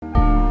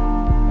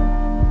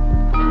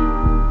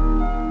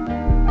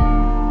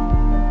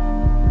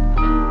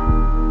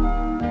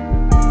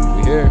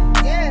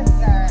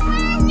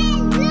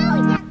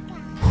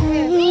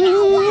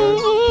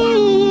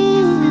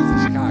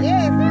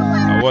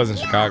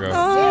Chicago.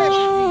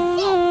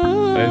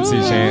 I didn't see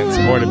Chance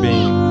or the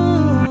Bean.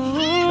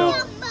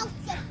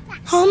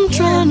 I'm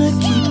trying to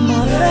keep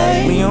my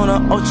faith. We on a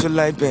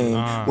ultralight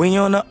beam. We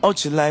on a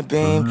ultralight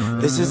beam.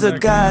 This is a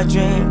God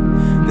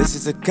dream. This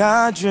is a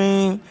God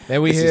dream.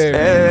 Then we this hear is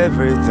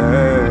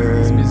everything.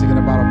 It's Music in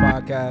a Bottle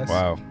podcast.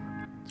 Wow.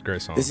 It's a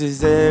great song. This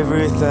is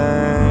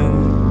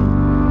everything.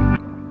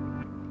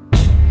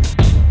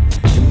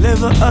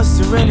 Deliver us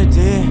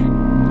serenity.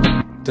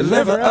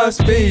 Deliver us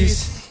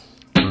peace.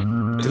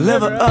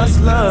 Deliver us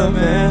love.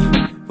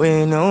 And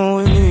we know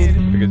we need it.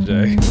 Look at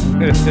Jay.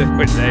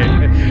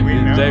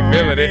 Jay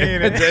feeling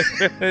it. Jay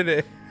feeling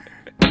it.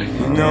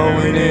 You know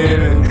we need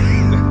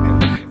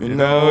it. You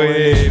know we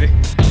need it.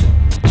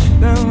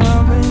 Now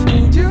I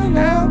need you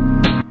now.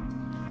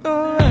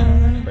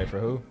 Pray for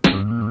who?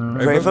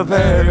 Pray for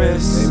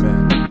Paris.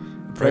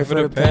 Amen. Pray for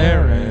the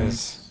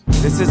parents.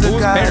 This is a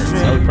Who's God parents? Are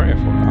we dream. praying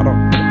for? I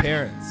don't. The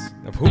parents.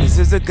 Of who? This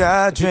is a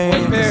God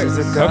dream. This is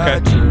a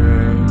God Okay.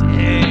 dream.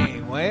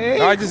 Dang, wait.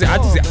 No, I just-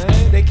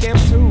 man. They camp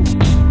too.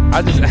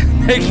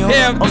 They We on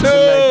came the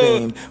ultralight too.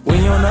 beam.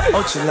 We on the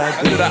ultralight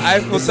Under beam. the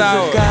Eiffel This is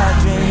Tower. a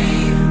God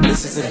dream.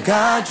 This is a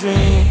God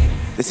dream.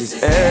 This is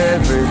Come on,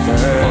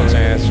 everything.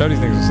 Chance. Show these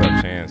niggas what's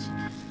up, Chance.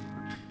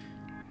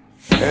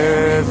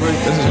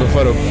 Everything. This is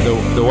before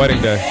the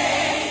wedding day.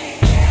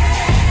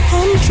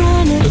 I'm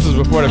trying to This was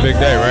before the big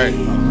day, right?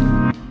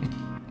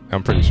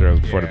 I'm pretty sure it was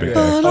before the big day.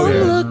 but Oh, I'm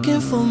yeah. looking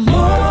for more.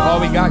 All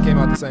We Got came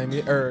out the same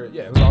year.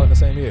 Yeah, it was all in the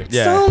same year.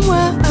 Yeah.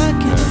 Somewhere I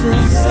can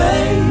feel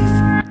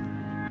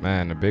safe.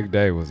 Man, the big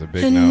day was a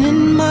big And no.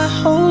 in my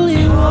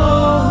holy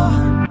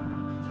war,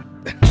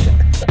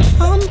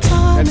 I'm That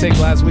tired. take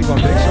last week on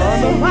Big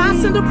Sean. Why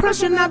send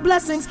depression, not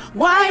blessings?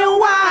 Why, oh,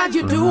 why'd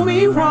you do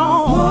me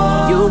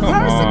wrong? You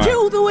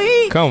persecute the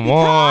weak. Come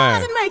because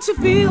on. it makes you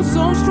feel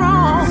so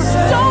strong.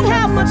 Don't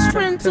have much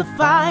strength to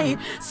fight.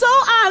 So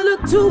I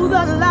look to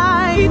the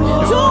light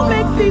to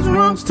make these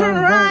wrongs turn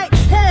right.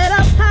 Head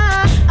up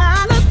high,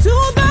 I look to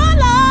the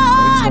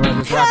light. wanna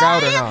just rock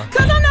out or not?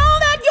 Cause I know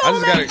that I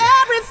you'll just make gotta-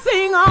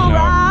 everything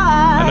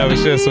alright. I know we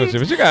should switch it,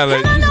 but you gotta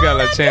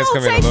let Chance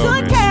come in a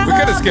little bit. We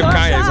could have skipped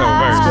Kanye's whole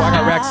Cool, verse. I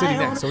got Rack City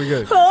next, so we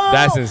good.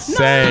 That's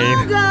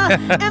insane. I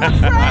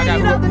I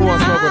got Who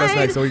Wants Smoke with us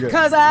next, so we good.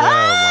 Cause Oh my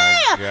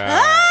I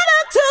God.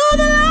 look to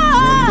the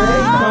They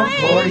come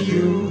light. for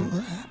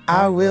you.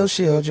 I will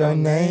shield your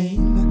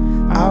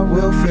name. I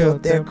will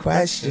field their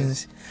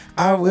questions.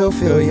 I will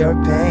feel your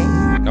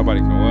pain. Nobody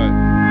can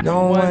what?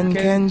 No one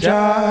can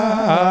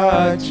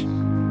judge.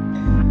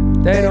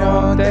 They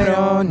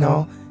don't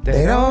know.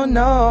 They don't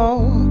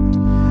know.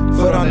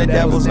 Foot on the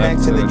devil's neck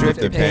till it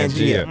drifted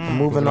Pangea. I'm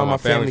moving on my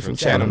family from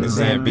Chatham to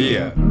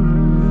Zambia.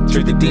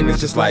 Treat the demons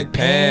just like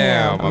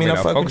Pam. I mean,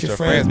 I fuck with your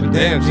friends, but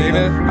damn,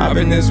 Gina, I've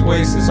been this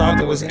way since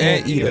Arthur was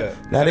Anteater.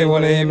 Now they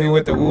wanna hit me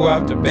with the woo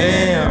out the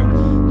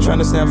bam.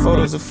 Tryna snap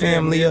photos of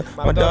family.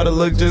 My daughter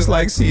look just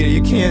like Sia.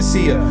 You can't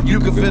see her. You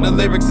can feel the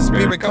lyrics, the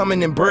spirit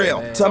coming in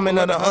braille. Tumming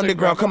of the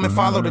underground, come and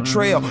follow the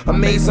trail. I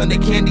made Sunday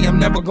candy, I'm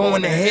never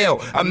going to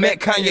hell. I met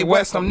Kanye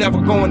West, I'm never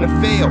going to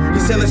fail. He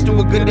said let's do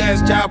a good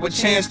ass job with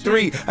Chance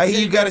 3. I hear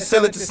you gotta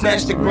sell it to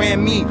snatch the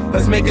Grammy.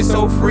 Let's make it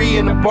so free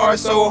and the bar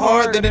so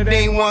hard that it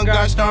ain't one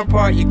gosh darn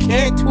part you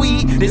can't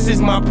tweet. This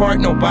is my part,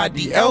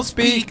 nobody else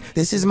speak.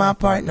 This is my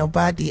part,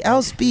 nobody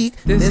else speak.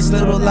 This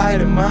little light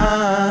of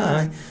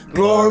mine.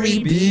 Glory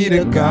be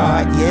to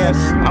God, yes.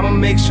 I'ma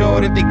make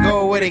sure that they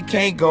go where they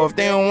can't go. If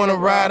they don't wanna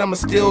ride, I'ma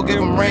still give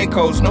them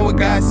raincoats. Know what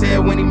God said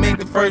when he made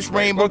the first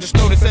rainbow? Just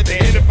notice at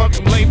the end of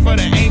fucking late for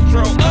the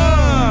intro.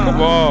 Come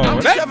on. I'm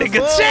That just having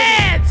nigga fun.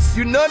 Chance.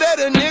 You know that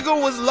a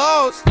nigga was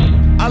lost.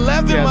 I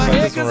laughed in Yeah, my let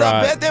head this cause ride.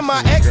 I bet that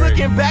my This is ex great.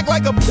 looking back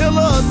like a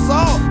pillar of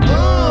salt.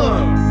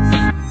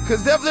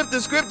 Cause they flipped the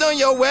script on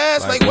your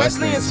ass like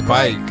Wesley and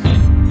Spike.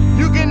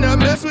 You cannot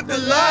mess with the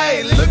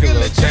light. Look at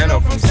the channel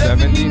from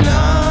 79.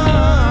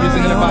 Music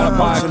in the Bottle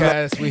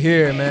podcast. We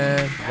here,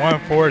 man.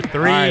 1, 4, 3.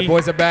 All right,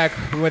 boys are back.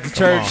 We went to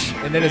church,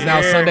 and it is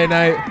now Here. Sunday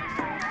night.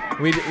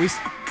 We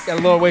got a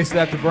little wasted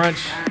after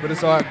brunch, but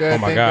it's all good. Oh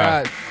my Thank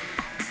God.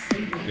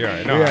 God. You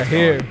already know. We how are it's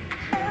here.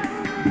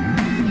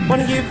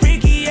 Wanna get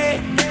freaky, yeah.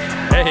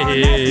 going.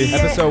 Hey.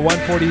 Episode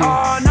 143.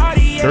 All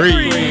naughty, yeah.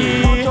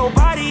 3. On your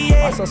body,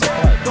 yeah. Why so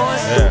quiet? Going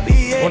Yeah. stupid,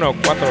 yeah. 1,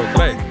 4,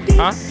 3.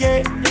 Huh?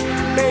 Yeah.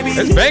 Baby,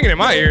 It's banging in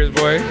my ears,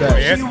 boy. Yeah,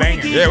 it's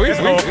banging. Yeah, we It's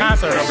a whole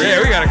concert over Yeah,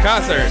 here. we got a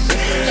concert.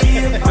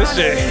 This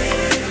shit.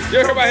 You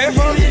ever hear my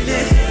headphones?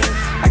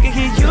 I can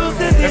get used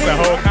to this. It's a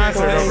whole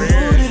concert over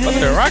here. What's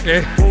the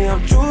rocket? I'm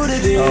true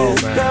to this. Oh,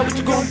 man. God, what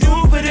you gonna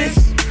do for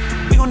this?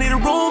 We gon' need a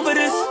room for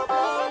this.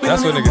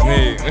 That's what niggas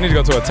need. We need to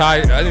go to a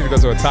Thai. I need to go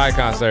to a Thai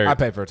concert. I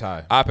paid for a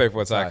tie. I pay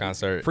for a Thai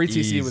concert. Free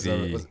TC was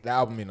Easy. the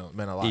album meant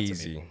a lot to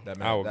Easy. me.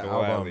 I would that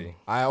gladly.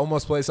 I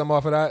almost played some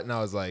off of that, and I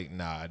was like,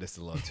 nah, this is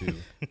a little too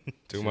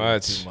Too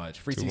much. Too much.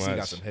 Free Too TC got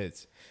much. some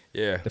hits.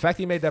 Yeah. The fact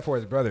he made that for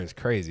his brother is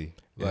crazy.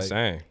 Like,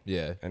 Insane.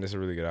 Yeah, And it's a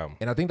really good album.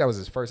 and I think that was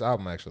his first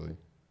album actually.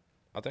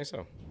 I think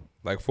so.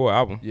 Like full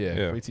album.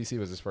 Yeah, Free TC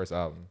was his first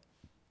album.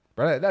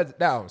 But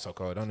that album's so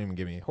cold. Don't even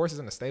give me Horses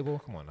in the Stable.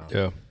 Come on now.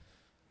 Yeah.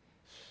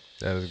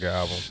 That is a good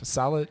album.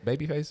 Solid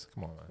Babyface.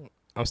 Come on, man.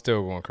 I'm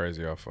still going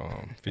crazy off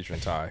featuring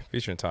Ty.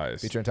 Featuring Ty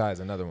is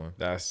another one.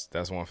 That's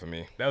one for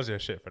me. That was your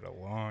shit for the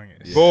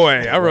longest. Yeah.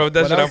 Boy, I wrote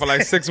that shit out for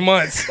like 6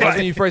 months. That was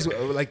when you first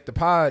like the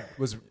pod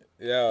was.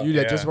 Yeah, you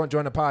just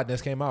joined the pod and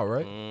this came out,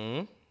 right?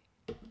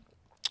 Mm-hmm.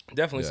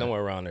 Definitely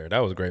somewhere around there. That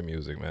was great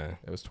music, man.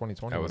 It was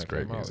 2020. That was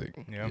great music.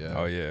 Yeah.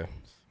 Oh yeah. It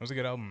was a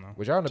good album though.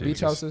 Was y'all on the beach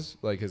houses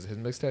like his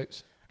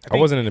mixtapes? I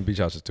wasn't in the beach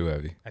houses too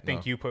heavy. I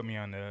think you put me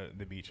on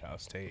the Beach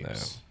House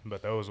tapes,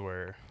 but those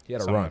were he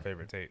had a some run. of my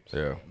favorite tapes.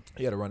 Yeah,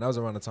 he had a run. That was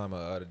around the time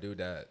of the dude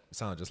that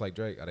sounded just like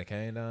Drake. I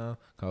came down,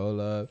 cold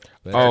up.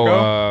 Kurt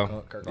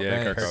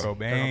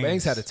Cobain.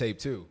 Banks had a tape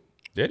too.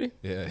 Did he?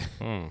 Yeah.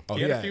 Mm.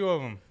 He had a few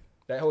of them.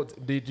 That whole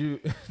did you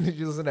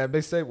listen to that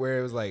mixtape where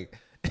it was like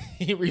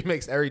he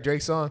remixed every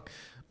Drake song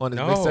on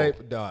his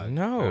mixtape? Dog.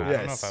 No. I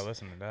don't know if I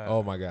listened to that.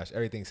 Oh my gosh,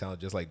 everything sounded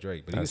just like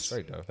Drake, but he was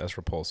straight though. That's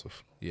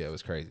repulsive. Yeah, it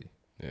was crazy.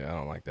 Yeah, I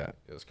don't like that.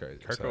 It was crazy.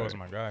 Kirko was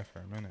my guy for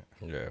a minute.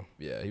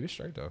 Yeah, he was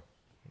straight though.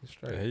 He was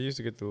straight. Yeah, he used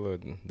to get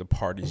the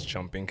parties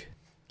jumping.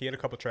 He had a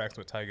couple tracks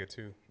with Tyga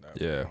too. That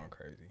was going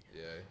crazy.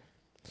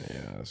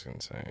 Yeah, that's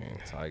insane.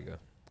 Tyga.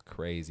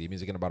 Crazy.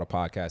 Music and About a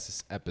Podcast.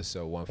 It's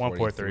episode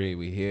 143.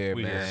 We here,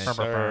 man.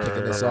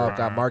 Kicking this off.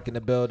 Got Mark in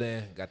the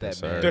building. Got that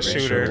man. The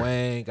shooter.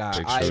 Wayne. Got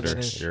Big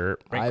Ivan. shooter.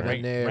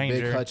 Ivan there.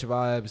 Ranger. Big Hutch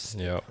vibes.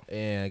 Yep.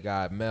 And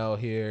got Mel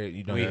here.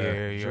 You know, We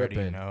here. You already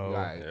dripping. know.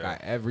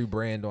 Got every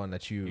brand on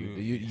that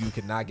you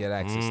cannot get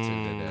access to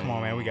today. Come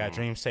on, man. We got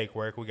Dreams Take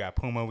Work. We got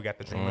Puma. We got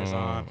the Dreamers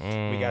on.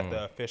 We got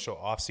the official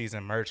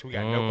off-season merch. We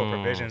got No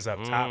Provisions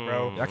up top,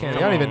 bro. Y'all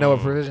don't even know what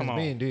provisions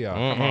mean, do y'all?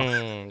 Come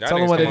on. Tell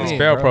them what it means,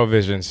 Spell bro.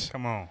 provisions.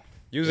 Come on.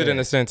 Use it in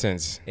a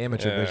sentence.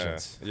 Amateur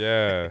visions.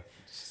 Yeah.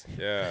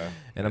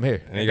 And I'm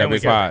here. And you got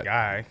Big Pod.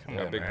 Guy. Come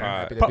on, Big man. Pod.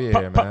 Happy to be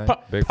here, man.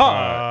 Big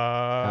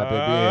Pod. Happy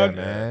to be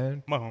here,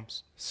 man.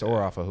 Mahomes.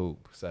 Sore off a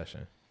hoop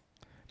session.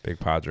 Big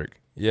Podrick.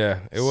 Yeah,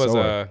 it was.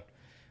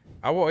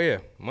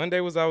 Monday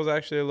I was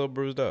actually a little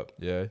bruised up.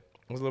 Yeah.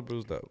 I was a little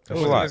bruised up. It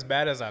wasn't as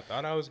bad as I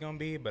thought I was gonna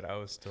be, but I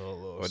was still a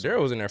little. Well,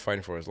 Daryl was in there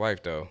fighting for his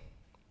life though.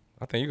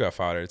 I think you got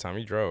fouled every time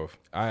you drove.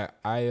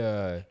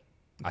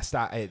 I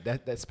stopped.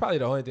 That's probably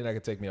the only thing that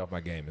could take me off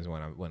my game is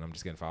when I'm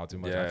just getting fouled too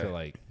much. Yeah. I feel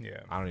like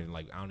I don't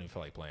even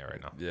feel like playing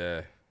right now.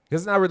 Yeah.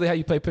 Because it's not really how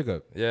you play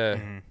pickup. Yeah.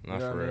 You Not know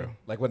for what I real. mean?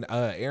 Like when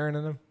Aaron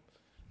and them.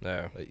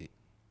 Yeah.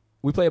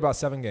 We play about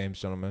 7 games,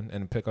 gentlemen,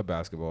 in pickup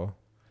basketball,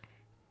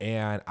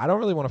 and I don't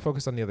really want to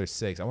focus on the other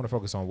 6. I want to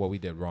focus on what we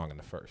did wrong in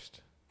the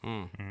first.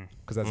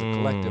 Because as a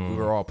collective, we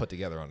were all put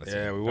together on the team.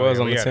 Yeah, we was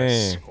on the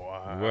team.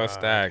 Squad. We was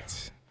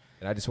stacked.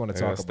 And I just want to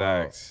talk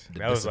about the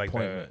that was like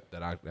disappointment the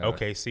that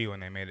OKC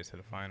when they made it to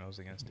the finals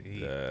against the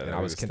Heat. Yeah, and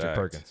I was Kendrick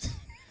Perkins.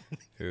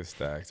 It was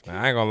stacked, man.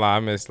 I ain't gonna lie, I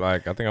missed I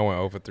think I went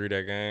 0 for 3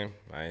 that game.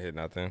 I ain't hit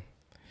nothing.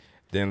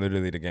 Then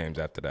literally the games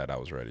after that, I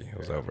was ready. It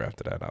was over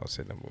after that. I was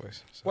hitting them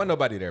boys. So. Wasn't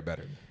nobody there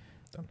better.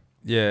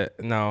 Yeah,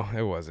 no,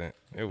 it wasn't.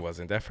 It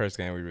wasn't. That first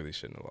game we really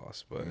shouldn't have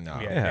lost. But no,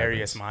 we had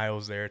Darius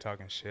Miles there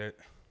talking shit.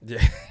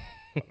 Yeah.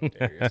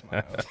 Darius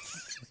Miles.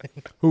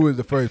 Who was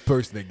the first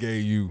person that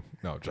gave you?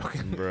 No, I'm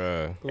joking.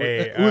 Bruh.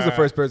 Hey, who was the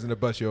first person to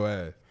bust your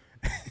ass?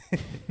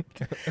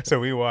 So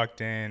we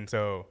walked in.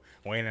 So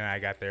Wayne and I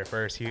got there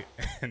first.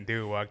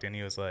 Dude walked in.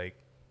 He was like,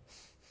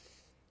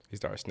 he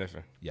started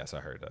sniffing. Yes,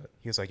 I heard that.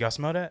 he was like, y'all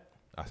smell that?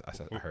 I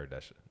heard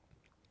that shit.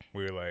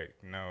 We were like,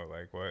 no,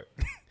 like what?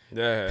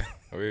 Yeah.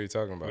 What are you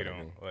talking about? We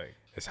don't like.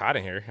 It's hot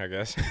in here, I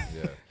guess.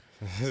 Yeah.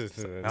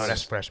 No,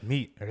 that's fresh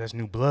meat or that's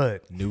new blood.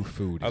 New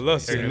food. I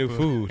love seeing new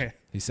food.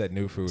 He said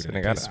new food, and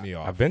it Nigga, pissed me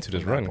off. I've been to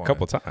this run a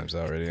couple times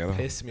already.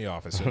 Pissed me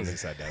off as soon as he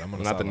said that. I'm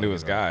not the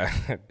newest guy.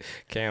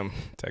 Cam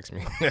text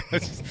me.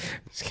 just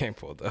Cam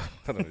pulled up.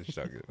 I don't know what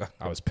you're talking about.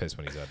 I was pissed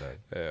when he said that.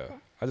 Yeah.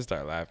 I just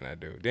started laughing at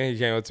dude. Then he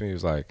came up to me. He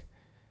was like,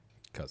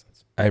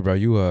 Cousins. "Hey, bro,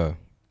 you Oh,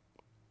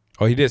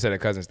 he did say the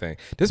cousins thing.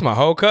 This is my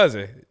whole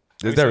cousin.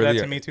 He said that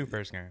to me too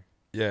first game.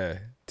 Yeah.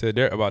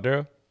 About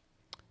Daryl?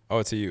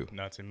 Oh, to you.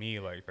 No, to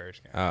me like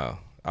first game. Oh,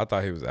 I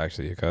thought he was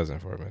actually your cousin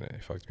for a minute.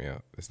 He fucked me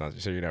up. It's not.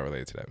 Sure, you're not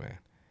related to that man.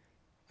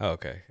 Oh,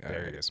 okay.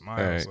 Darius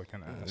Miles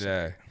looking at us.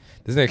 Yeah.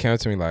 This nigga came up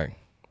to me like,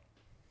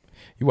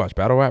 "You watch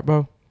battle rap,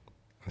 bro?"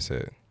 I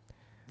said,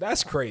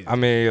 That's crazy. I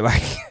mean,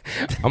 like,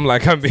 I'm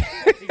like,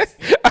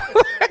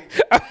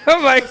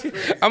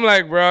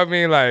 bro, I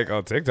mean, like,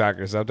 on TikTok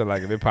or something,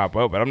 like, if it pop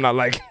up, but I'm not,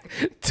 like,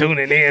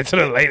 tuning in to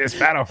the latest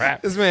battle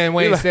rap. This man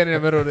Wayne standing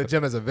in the middle of the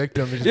gym as a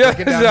victim and just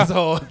breaking down his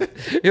whole.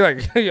 You're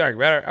like,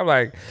 better. I'm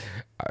like,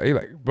 he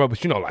like, bro,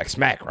 but you know, like,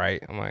 smack,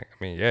 right? I'm like,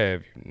 I mean, yeah,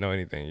 if you know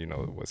anything, you know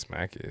what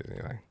smack is. And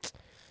you're like,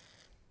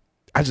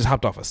 I just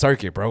hopped off a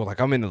circuit, bro.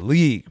 Like, I'm in the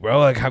league, bro.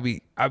 Like,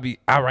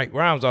 I write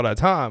rhymes all the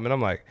time. And I'm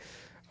like,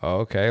 oh,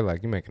 okay,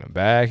 like, you making a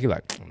bag? He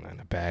like, oh, man,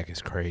 the bag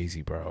is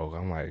crazy, bro.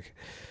 I'm like,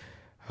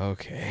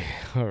 okay,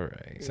 all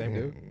right. Same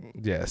dude?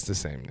 Yeah, it's the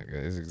same nigga.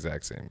 It's the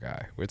exact same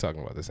guy. We're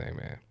talking about the same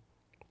man.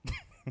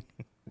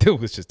 It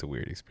was just a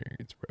weird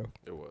experience, bro.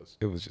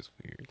 It was just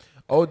weird.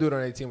 Old dude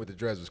on 18 with the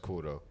dreads was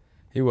cool, though.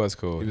 He was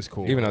cool. He was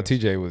cool. Even though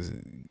TJ was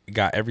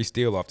got every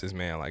steal off this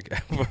man. Like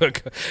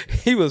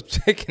he was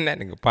picking that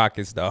nigga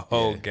pockets the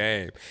whole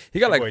game. He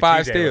got like Boy,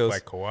 5 TJ steals.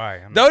 Like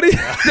Kawhi. I'm Don't he?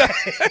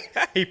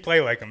 he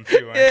play like him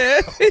too.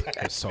 Yeah.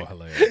 It's so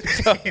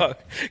hilarious.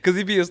 Cause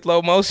he be in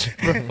slow motion,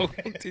 bro.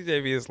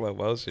 TJ be in slow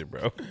motion,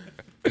 bro.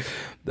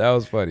 That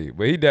was funny.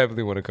 But he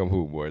definitely want to come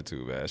hoop more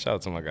too, man. Shout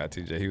out to my guy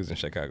TJ. He was in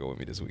Chicago with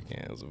me this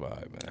weekend. It was a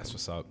vibe, man. That's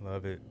what's up.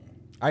 Love it.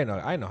 I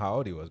didn't know how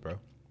old he was, bro.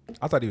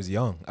 I thought he was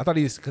young. I thought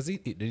he was because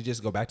did he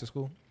just go back to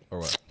school or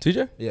what?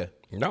 TJ? Yeah.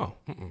 No.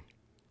 Mm-mm.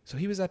 So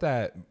he was at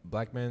that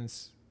black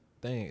men's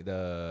thing.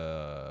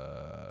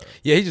 Yeah,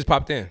 he just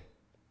popped in.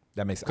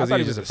 That makes sense. 'Cause I thought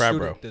he he was was just a frat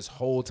student bro. this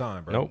whole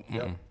time, bro. Nope.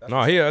 Yep. Mm-mm. That's No,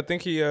 I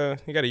think he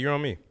got a year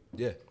on me.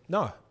 Yeah.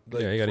 No.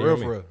 Like, Yeah, he got a for year real,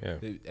 on for me.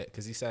 real.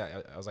 Because he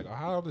said, I was like, oh,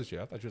 how old is she?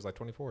 I thought she was like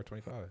 24 or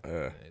 25.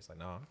 And he's like,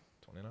 no, I'm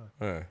 29.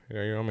 Yeah, he got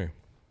a year on me.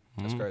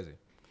 That's crazy.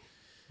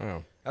 Yeah.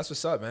 That's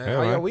what's up, man. Yeah,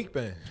 How your man. week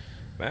been?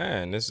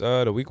 Man, this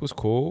the week was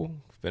cool.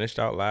 Finished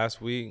out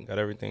last week. Got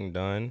everything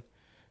done.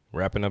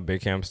 Wrapping up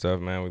big camp stuff,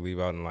 man. We leave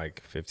out in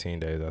like 15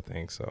 days, I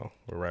think. So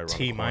we're right around the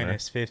corner.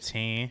 T-minus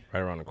 15. Right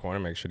around the corner.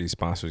 Make sure these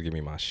sponsors give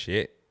me my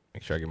shit.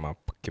 Make sure I get my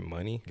fucking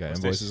money. Got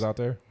invoices out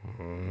there?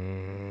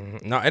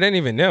 No, it ain't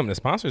even them. The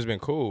sponsors been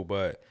cool,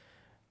 but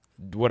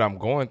what I'm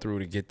going through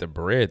to get the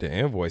bread, the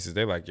invoices,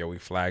 they're like, yo, we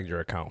flagged your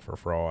account for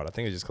fraud. I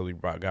think it's just because we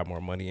got more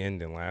money in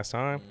than last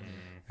time.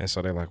 And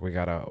so they're like, you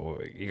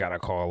gotta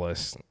call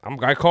us.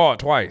 I called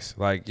twice.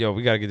 Like, yo,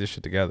 we gotta get this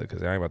shit together because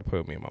they ain't about to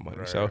put me in my money.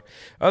 Right. So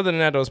other than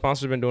that, those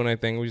sponsors been doing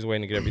anything. We just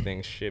waiting to get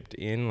everything shipped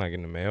in, like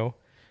in the mail.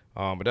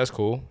 But that's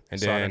cool. And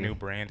Saw the then new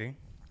branding.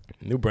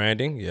 new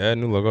branding, yeah,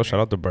 new logo. Shout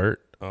out to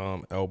Bert,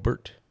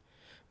 Albert,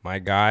 my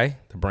guy,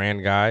 the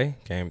brand guy,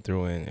 came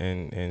through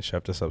and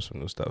chefed us up some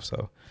new stuff.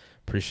 So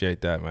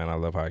appreciate that, man. I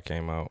love how it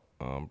came out,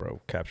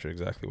 bro. Captured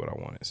exactly what I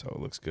wanted, so it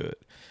looks good.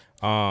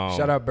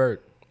 Shout out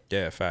Bert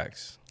Yeah,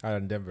 facts. out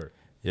in Denver.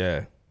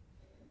 Yeah.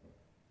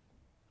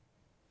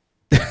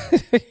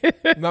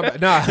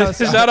 Nah,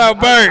 Shout out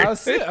Bert.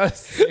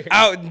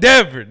 Out in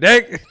Denver,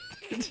 nigga.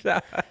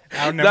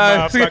 Out in the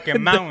Nah,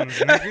 motherfucking mountains,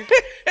 nigga.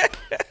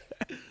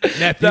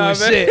 nephew Nah, and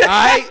man. shit. All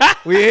right,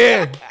 we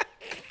here.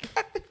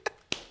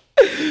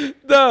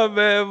 No,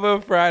 man,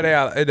 but Friday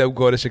I ended up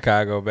going to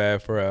Chicago, man,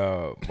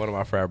 for one of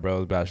my frat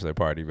bros' bachelor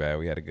party, man.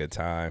 We had a good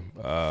time.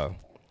 A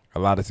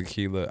lot of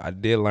tequila. I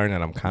did learn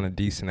that I'm kind of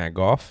decent at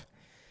golf,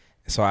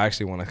 so I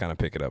actually want to kind of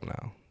pick it up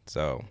now.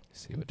 So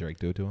See what Drake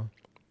do to him?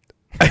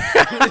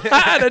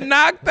 to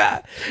knock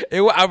that.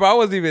 I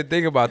wasn't even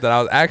thinking about that. I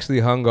was actually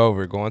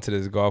hungover going to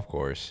this golf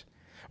course.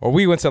 Or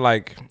we went to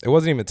like, it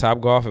wasn't even Top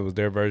Golf. It was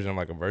their version of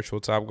like a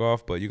virtual Top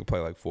Golf, but you could play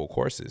like full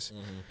courses.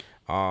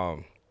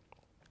 And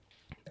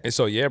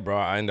so, yeah, bro,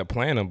 I ended up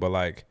playing them, but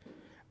like,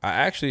 I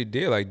actually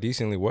did like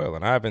decently well.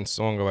 And I haven't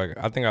swung like,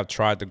 I think I've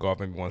tried to golf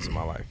maybe once in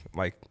my life,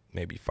 like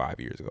maybe 5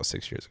 years ago,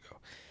 6 years ago.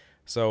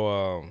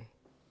 So,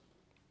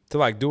 to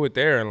like do it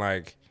there and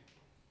like,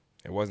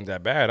 it wasn't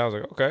that bad. I was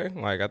like, okay,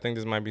 like I think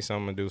this might be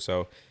something to do.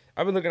 So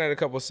I've been looking at a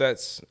couple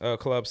sets,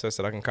 club sets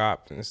that I can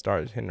cop and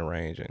start hitting the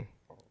range and,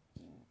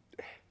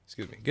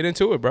 get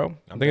into it, bro.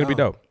 I think it'd be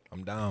dope.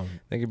 I'm down. I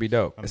think it'd be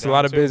dope. It's a down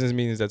lot of too. business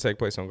meetings that take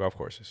place on golf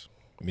courses.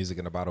 Music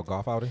in a bottle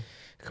golf outing.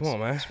 Come on,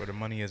 man. That's where the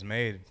money is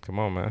made. Come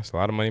on, man. It's a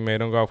lot of money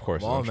made on golf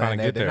courses. Come on, I'm trying man.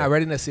 to get They're there. not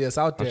ready to see us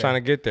out there. I'm trying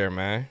to get there,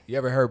 man. You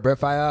ever heard Brett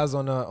Fayez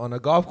on a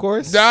golf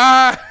course?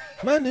 Ah!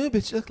 My new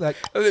bitch look like.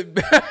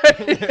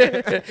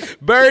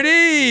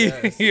 Birdie!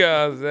 You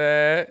know what I'm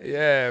saying?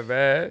 Yeah,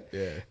 man.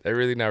 Yeah. They're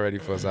really not ready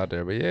for us out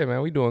there. But yeah,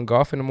 man, we doing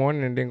golf in the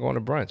morning and then going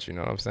to brunch. You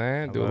know what I'm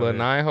saying? Do a love little it.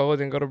 9 holes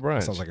and go to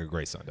brunch. Sounds like a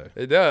great Sunday.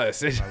 It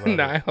does. It's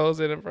 9 holes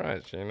in a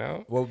brunch, you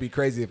know? What would be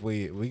crazy if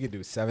we could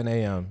do 7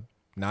 a.m.,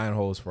 9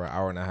 holes for an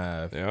hour and a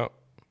half, Yep.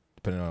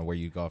 depending on where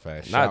you golf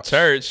at. Not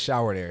church.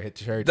 Shower there. Hit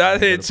church. Not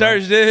and go hit to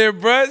church, brunch. then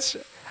hit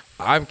brunch.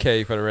 I'm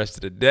K for the rest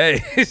of the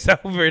day. It's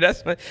over.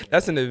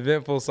 That's an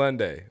eventful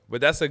Sunday. But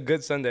that's a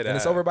good Sunday to And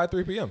it's have. over by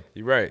 3 p.m.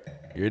 You're right.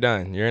 You're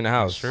done. You're in the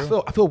house.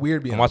 I feel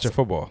weird being I'm watching outside.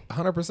 football.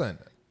 100%.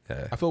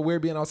 Yeah. I feel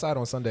weird being outside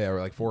on Sunday at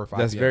like 4 or 5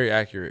 That's p.m. very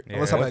accurate.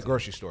 Unless I'm at a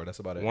grocery store. That's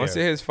about it. Once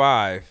it hits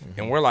 5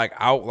 and we're like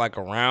out like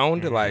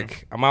around,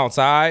 like I'm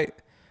outside,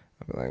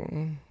 I'm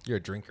like, You're a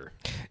drinker.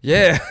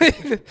 yeah.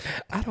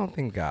 I don't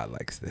think God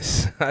likes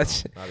this. Not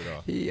at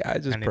all. I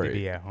just I need pray. to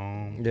be at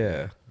home.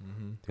 Yeah.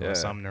 Doing Yeah.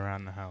 something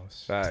around the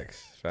house.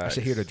 Facts. I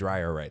should hear the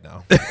dryer right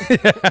now.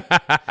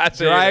 dryer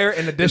Dryer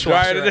and the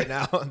dishwasher dryer right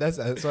now. That's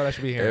what I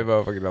should be Hey, hearing.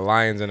 motherfucker, the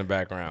lions in the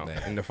background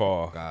Man. in the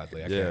fall.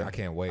 Godly. Yeah. I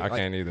can't wait. I Like,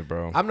 can't either,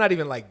 bro. I'm not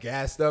even like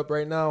gassed up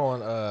right now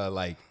on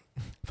like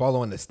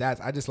following the stats.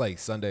 I just like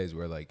Sundays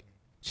where like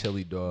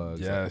chili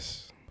dogs.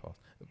 Yes.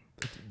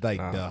 Like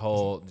the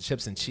whole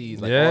chips and cheese.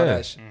 Like all Yeah.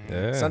 that shit.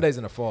 Yeah. Sundays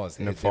in the fall.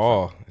 In the it's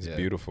fall, different. it's Yeah.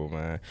 beautiful,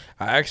 man.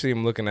 I actually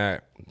am looking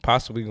at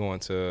possibly going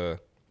to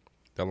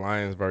the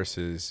Lions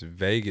versus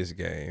Vegas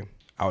game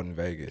out in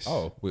Vegas.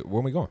 Oh,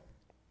 when we going?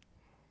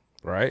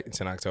 right? It's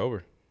in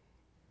October.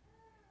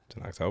 It's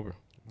in October.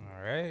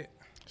 All right.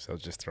 So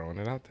just throwing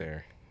it out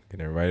there. Get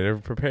everybody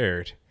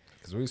prepared.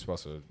 Because we were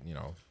supposed to,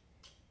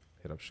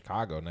 hit up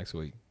Chicago next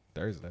week,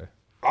 Thursday.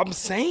 I'm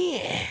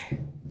saying.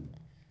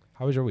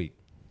 How was your week?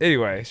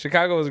 Anyway,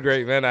 Chicago was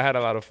great, man. I had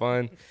a lot of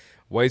fun.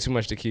 Way too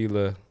much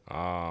tequila.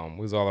 We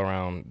was all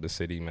around the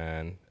city,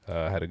 man.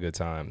 Had a good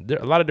time. There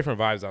a lot of different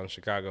vibes out in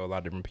Chicago. A lot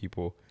of different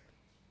people.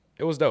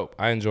 It was dope.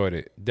 I enjoyed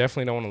it.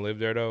 Definitely don't want to live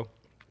there though.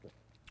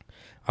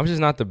 I'm just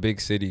not the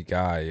big city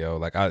guy, yo.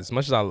 Like as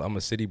much as I'm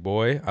a city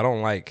boy, I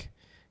don't like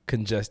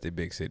congested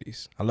big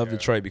cities. I love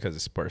Detroit because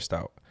it's spaced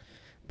out,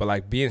 but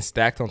like being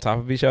stacked on top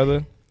of each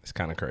other, it's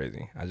kind of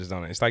crazy. I just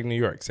don't. It's like New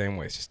York, same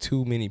way. It's just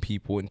too many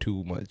people and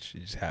too much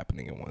just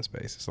happening in one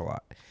space. It's a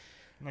lot.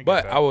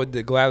 But I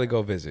would gladly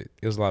go visit.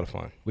 It was a lot of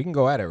fun. We can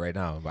go at it right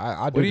now. But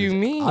I do What do you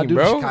mean, I'll do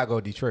bro? Chicago,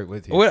 Detroit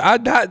with you. What,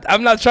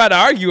 I'm not trying to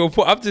argue.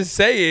 I'm just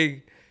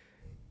saying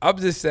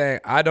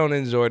I don't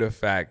enjoy the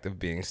fact of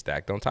being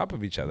stacked on top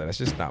of each other. That's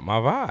just not my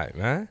vibe,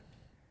 man.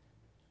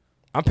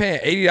 I'm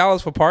paying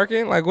 $80 for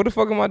parking. Like, what the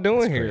fuck am I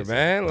doing here,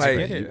 man? Like,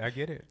 I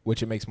get it.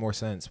 Which it makes more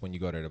sense when you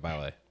go to the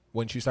ballet.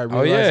 Once you start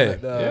Oh, realizing yeah.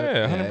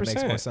 that, 100%. it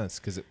makes more sense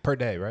because per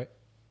day, right?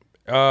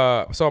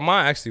 so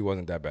mine actually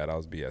wasn't that bad. I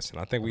was BSing.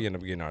 I think we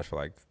ended up getting ours for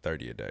like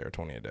 30 a day or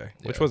 20 a day,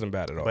 which wasn't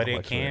bad at all. But it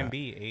like, can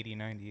be 80,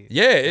 90.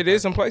 Yeah, it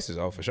is some places.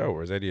 Oh, for sure.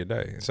 Where it's 80 a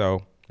day.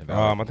 So,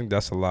 I think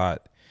that's a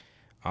lot.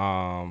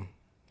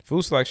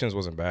 Food selections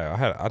wasn't bad.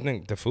 I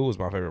think the food was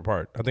my favorite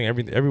part. I think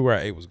everywhere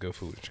I ate was good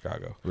food in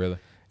Chicago. Really?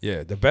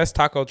 Yeah, the best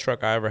taco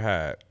truck I ever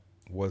had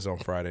was on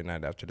Friday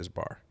night after this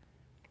bar.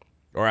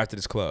 Or after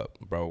this club,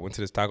 bro. Went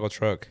to this taco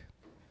truck.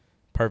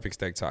 Perfect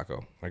steak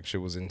taco. Like,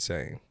 shit was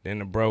insane. Then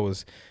the bro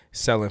was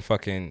selling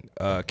fucking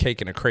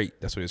cake in a crate.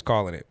 That's what he was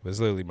calling it. It was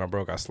literally, my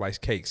bro got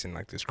sliced cakes in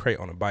like this crate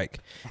on a bike.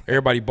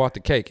 Everybody bought the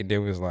cake, and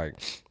then we was like,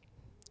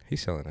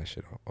 he's selling that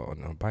shit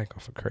on a bike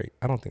off a crate.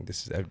 I don't think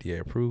this is FDA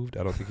approved.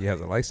 I don't think he has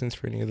a license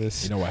for any of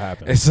this. You know what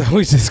happened? And so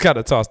we just got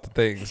to toss the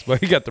things. But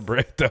he got the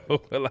bread,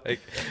 though. But, like,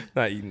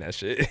 not eating that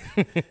shit.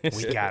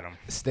 We got him.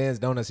 Stan's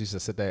Donuts used to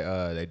sit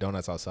there, they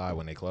donuts outside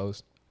when they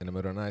closed in the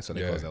middle of the night. So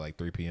they closed at like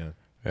 3 p.m.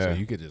 Yeah. So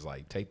you could just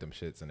like take them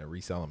shits and then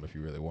resell them if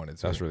you really wanted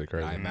to. That's really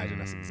crazy. I imagine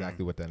that's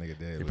exactly what that nigga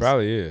did. He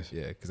probably is.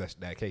 Yeah, because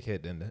that cake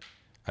hit, didn't it?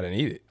 I didn't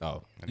eat it.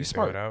 Oh, You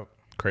smart out.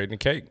 Creating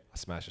cake. I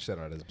smashed the shit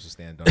out of them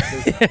Stan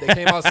Donuts. They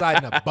came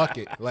outside in a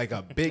bucket, like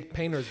a big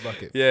painter's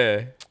bucket.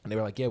 Yeah. And they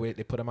were like, yeah,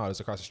 they put them out. It's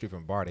across the street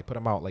from a bar. They put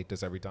them out like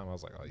this every time. I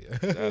was like, oh, yeah.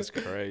 That's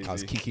crazy. I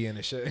was kikiing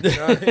and shit. You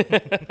know what I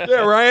mean?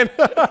 Yeah, Ryan.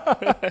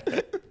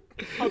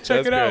 I'll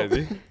check it out.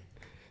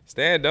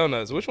 Stan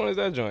Donuts. Which one is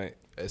that joint?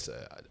 It's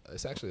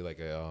actually like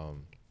a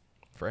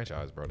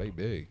franchise, bro. They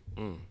big.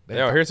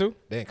 They out here too?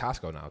 They're in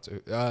Costco now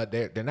too.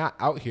 They're not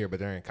out here, but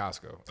they're in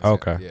Costco.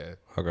 Okay. Yeah.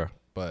 Okay.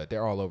 But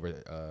they're all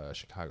over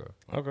Chicago.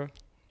 Okay.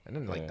 And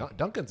then like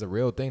Dunkin's a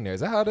real thing there. Is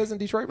that how it is in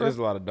Detroit, bro? There's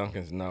a lot of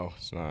Dunkins. No,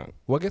 it's not.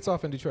 What gets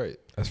off in Detroit?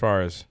 As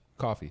far as,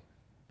 Coffee.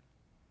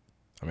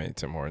 I mean,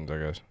 Tim Hortons, I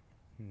guess.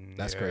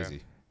 That's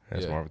crazy.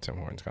 It's more of a Tim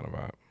Hortons kind of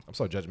vibe. I'm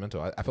so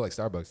judgmental. I feel like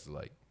Starbucks is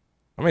like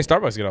I mean,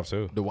 Starbucks get off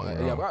too. the one.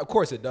 Yeah, well, of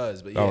course it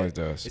does. But It yeah, always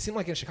does. It seemed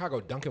like in Chicago,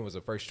 Dunkin' was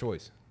the first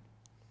choice.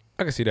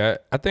 I can see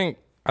that. I think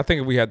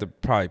if we had to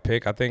probably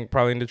pick, I think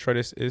probably in Detroit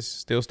is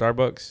still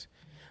Starbucks.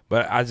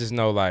 But I just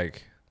know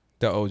like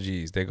the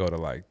OGs, they go to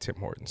like Tim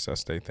Hortons.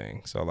 That's their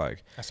thing. So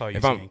like That's all you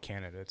if see I'm- in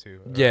Canada too.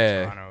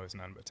 Yeah. Toronto is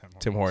nothing but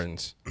Tim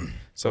Hortons.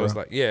 So it's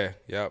like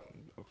yep.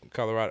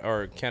 Colorado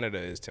or Canada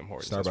is Tim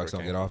Hortons. That's where Starbucks it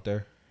don't came get from. off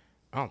there.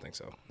 I don't think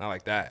so. Not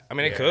like that. I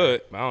mean, they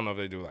could, but I don't know if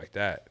they do like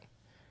that.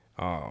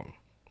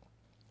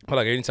 But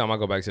like anytime I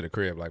go back to the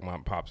crib, like my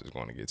pops is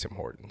going to get Tim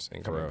Hortons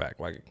and coming back.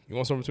 Like, you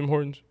want some of Tim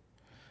Hortons?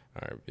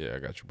 All right, yeah, I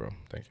got you, bro.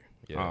 Thank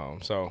you. Yeah.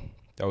 So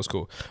that was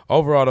cool.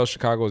 Overall, though,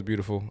 Chicago was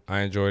beautiful.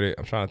 I enjoyed it.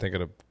 I'm trying to think of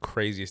the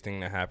craziest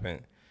thing that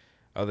happened,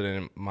 other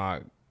than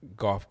my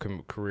golf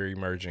career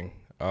emerging.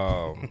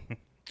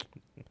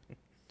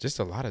 Just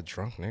a lot of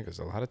drunk niggas,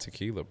 a lot of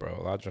tequila, bro.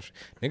 A lot of drunk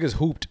niggas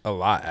hooped a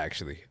lot.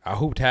 Actually, I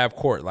hooped half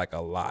court like a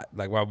lot.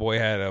 Like my boy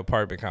had an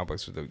apartment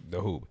complex with the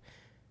hoop.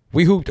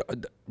 We hooped,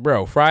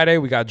 bro. Friday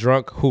we got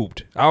drunk,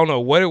 hooped. I don't know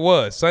what it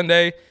was.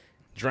 Sunday,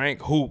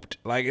 drank, hooped.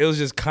 Like it was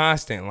just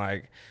constant.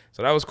 Like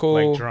so that was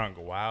cool. Like drunk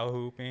while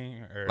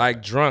hooping, or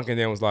Like drunk and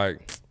then was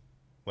like,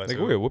 let's nigga,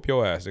 hoop. we'll whoop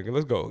your ass, nigga.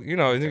 Let's go. You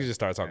know, niggas just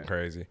start talking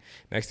crazy.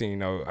 Next thing you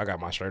know, I got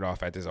my shirt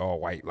off at this all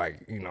white,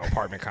 like, you know,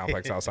 apartment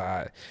complex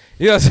outside.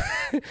 You know,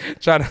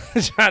 trying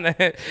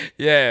to,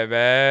 yeah,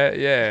 man,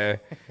 yeah.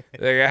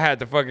 Like I had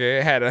the fucking,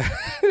 I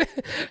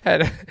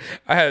had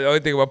the only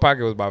thing in my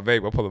pocket was my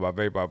vape. I pulled my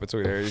vape out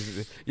between there.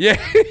 Yeah,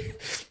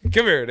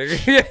 come here,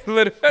 nigga. Yeah,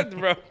 little,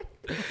 bro.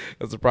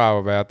 That's the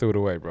problem, man. I threw it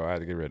away, bro. I had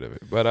to get rid of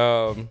it. But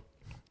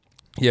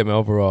yeah, man.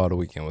 Overall, the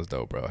weekend was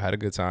dope, bro. Had a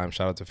good time.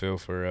 Shout out to Phil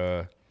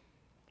for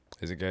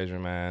his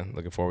engagement, man.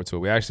 Looking forward to it.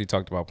 We actually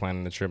talked about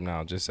planning the trip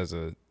now, just as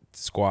a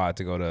squad,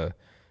 to go to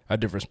a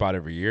different spot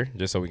every year,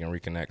 just so we can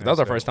reconnect. That was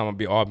our first time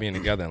all being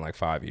together in like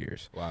 5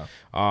 years. Wow.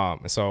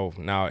 And so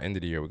now end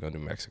of the year we're gonna do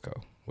Mexico,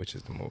 which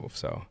is the move.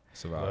 So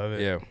Love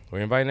it. yeah, we're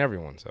inviting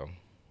everyone. So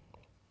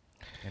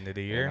End of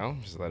the you year. know,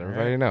 just let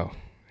everybody know.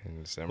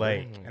 In December.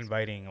 Like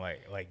inviting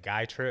like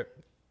guy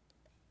trip.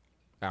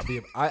 I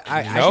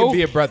can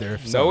be a brother.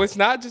 If No, so. it's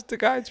not just a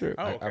guy trip.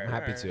 Oh, okay. I'm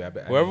happy All to.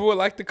 right. Whoever would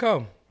like to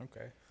come.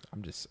 Okay.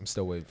 I'm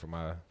still waiting for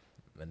my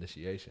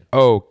Initiation.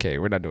 Okay,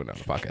 we're not doing that on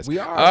the podcast. We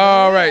are.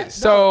 All right.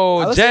 So,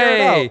 let's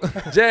hear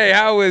it Jay,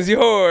 how was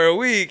your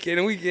week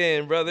and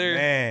weekend, brother?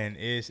 Man,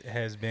 it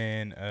has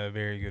been a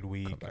very good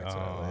week. Back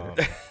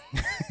to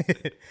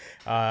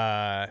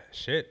that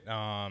shit.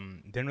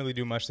 Didn't really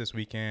do much this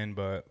weekend,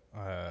 but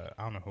I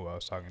don't know who I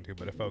was talking to,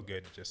 but it felt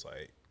good to just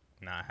like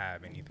not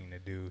have anything to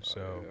do.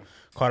 So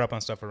caught up on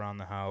stuff around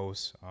the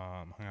house.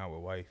 Hung out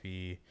with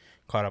wifey.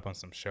 Caught up on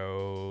some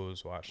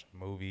shows. Watched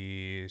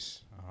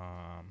movies.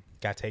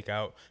 Got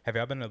takeout. Have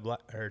y'all been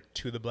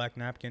to the Black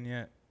Napkin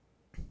yet?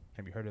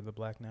 Have you heard of the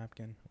Black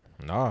Napkin?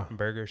 Nah.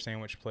 Burger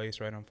sandwich place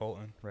right on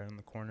Fulton, right in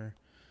the corner.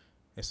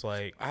 It's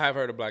like I have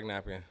heard of Black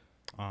Napkin.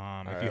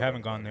 if you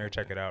haven't gone there,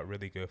 check it out.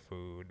 Really good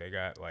food. They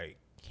got like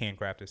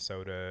handcrafted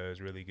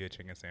sodas, really good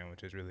chicken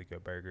sandwiches, really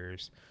good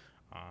burgers.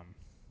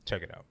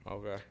 Check it out.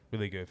 Okay.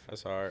 Really good.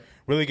 That's hard.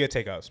 Really good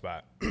takeout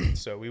spot.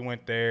 So we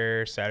went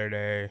there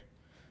Saturday.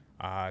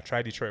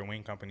 Tried Detroit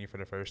Wing Company for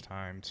the first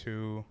time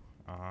too.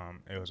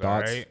 It was all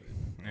right.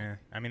 Yeah.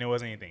 I mean, it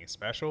wasn't anything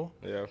special.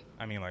 Yeah.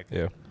 I mean, like,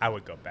 Yeah. I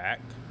would go back,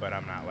 but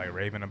I'm not like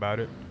raving about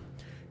it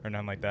or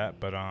nothing like that.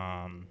 But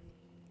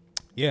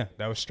yeah,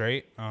 that was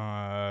straight.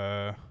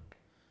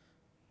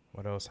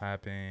 What else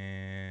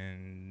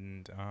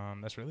happened?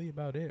 That's really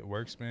about it.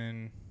 Work's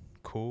been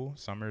cool.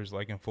 Summer's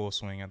like in full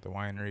swing at the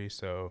winery,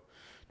 so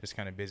just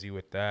kind of busy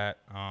with that.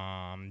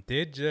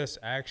 Did just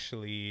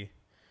actually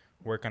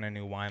work on a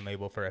new wine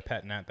label for a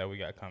pet nat that we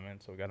got coming.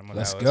 So we got a Modellus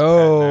Let's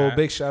go. Pet Nat.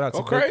 Big shout out to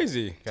Oh,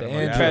 crazy. Got a to Modellus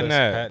Andrew.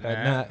 Pet Pet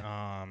Nat.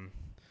 Nat.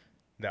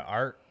 The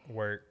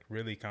artwork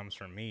really comes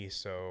from me.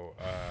 So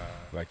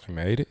Like you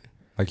made it?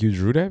 Like you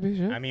drew that bitch?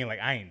 Yeah? I mean, like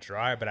I ain't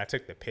draw it, but I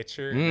took the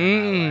picture and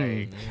then I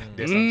like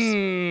did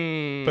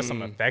some, put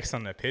some effects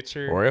on the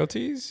picture.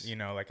 Royalties? You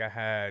know, like I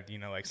had,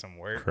 like some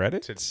work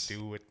Credits? to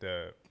do with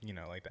the,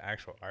 like the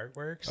actual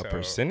artwork. A So,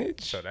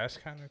 percentage? So that's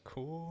kind of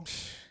cool.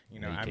 You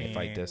I can't mean,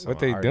 fight this. What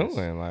I'm they an artist.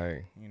 doing?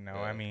 Like,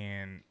 I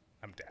mean,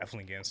 I'm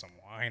definitely getting some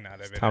wine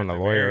out of it. time at to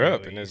the lawyer very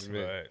up in this least,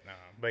 bit.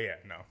 but yeah,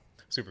 no,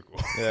 super cool.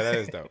 yeah, that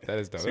is dope. That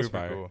is dope. That's super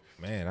fire. cool.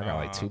 Man, I got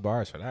like 2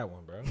 bars for that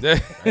one, bro. Yeah.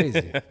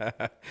 Crazy.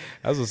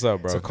 That's what's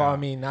up, bro. So call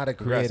me not a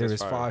Congrats, creator,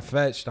 that's it's fire.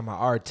 far-fetched. I'm an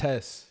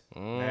artist.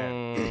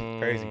 Man,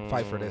 crazy.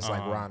 Fight for this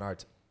like Ron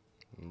Art.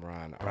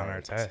 Ron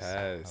Artest.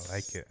 Artest. I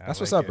like it. That's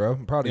what's up, bro.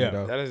 I'm proud of Yeah. you,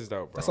 though. That is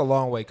dope, bro. That's a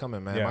long way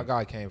coming, man. Yeah. My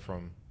guy came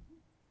from,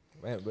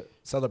 man, but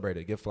celebrate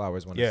it. Give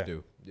flowers when Yeah. it's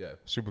due. Yeah.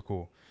 Super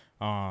cool.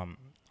 On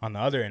the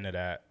other end of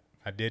that,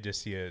 I did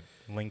just see a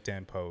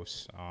LinkedIn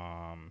post.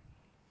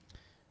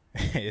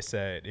 It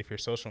said, if your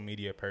social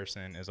media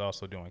person is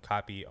also doing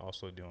copy,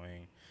 also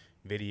doing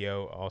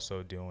video,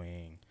 also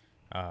doing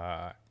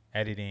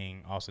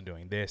editing, also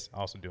doing this,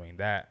 also doing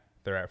that,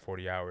 they're at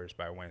 40 hours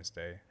by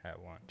Wednesday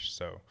at lunch.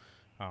 So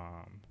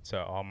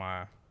to all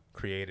my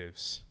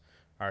creatives,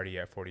 already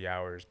at 40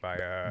 hours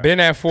by Been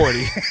at 40.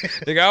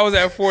 Nigga, I was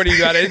at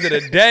 40 by the end of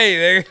the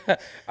day. Nigga.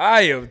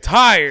 I am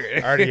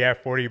tired. already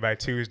at 40 by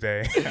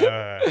Tuesday.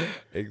 Kudos to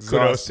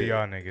Exhausted.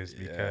 y'all niggas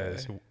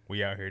because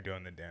we out here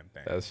doing the damn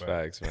thing. That's But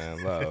facts,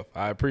 man. Love.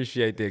 I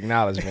appreciate the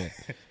acknowledgement.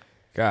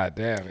 God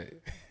damn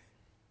it.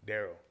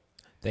 Daryl.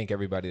 Thank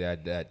everybody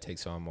that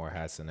takes on more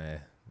hats than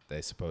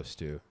they supposed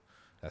to.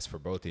 That's for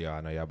both of y'all.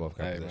 I know y'all both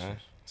got Hey, positions. man.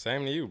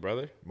 Same to you,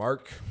 brother.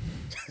 Mark,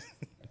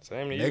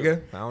 Same to you.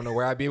 nigga, I don't know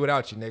where I'd be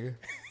without you, nigga.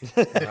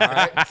 All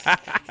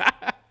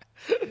right.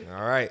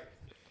 All right.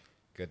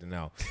 Good to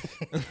know.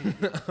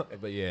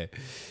 But yeah.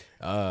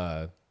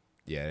 Yeah,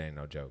 it ain't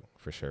no joke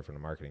for sure from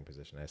the marketing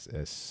position.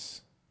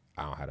 It's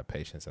I don't have the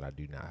patience and I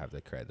do not have the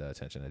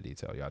attention to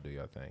detail. Y'all do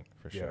your thing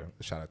for sure.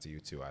 Shout out to you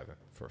too, Ivan,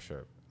 for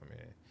sure. I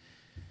mean,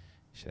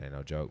 shit ain't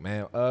no joke,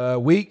 man.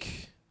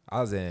 Week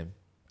I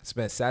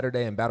spent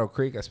Saturday in Battle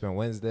Creek. I spent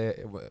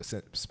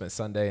spent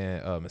Sunday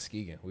in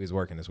Muskegon. We was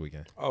working this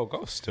weekend. Oh,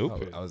 go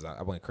stupid.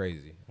 I went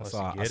crazy. I Let's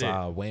saw get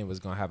it. Wayne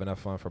was gonna have enough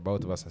fun for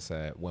both of us. I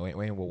said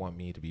Wayne will want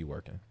me to be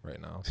working right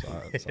now. So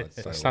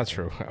That's not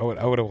true. I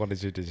would have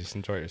wanted you to just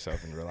enjoy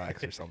yourself and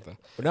relax or something.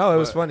 But no, it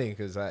was funny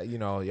because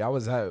y'all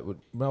was Mel.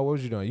 What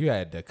was you doing? You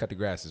had to cut the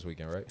grass this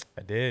weekend, right?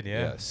 I did,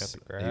 yeah. Yes.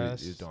 Cut the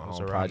grass. You was doing was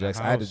home around the projects.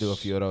 I had to do a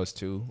house. few of those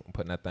too. I'm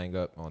putting that thing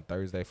up on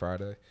Thursday,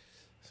 Friday.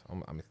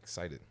 So I'm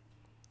excited.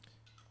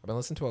 I've been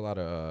listening to a lot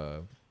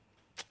of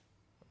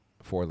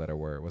 4-letter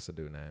word. What's the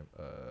dude name?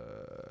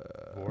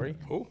 Worry?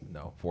 Who?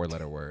 No,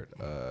 4-letter word.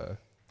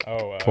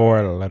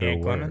 4-letter Ian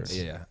word. Clements?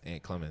 Yeah,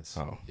 Aunt Clemens.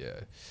 Oh. Yeah.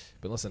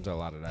 Been listening to a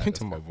lot of that. You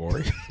talking about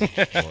Vori?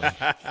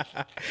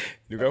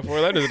 You got 4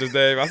 letters this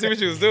day. I see what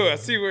you was doing. I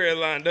see where it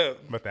lined up.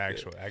 But the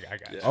actual, I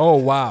got you. Oh,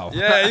 wow.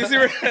 Yeah, you see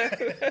where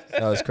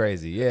That was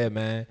crazy. Yeah,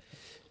 man.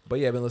 But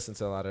yeah, I've been listening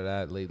to a lot of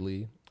that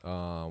lately.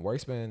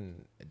 Work's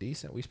been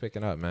decent. We's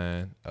picking up,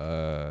 man.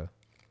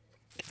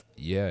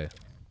 Yeah,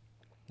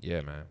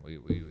 man. We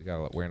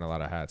got wearing a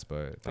lot of hats,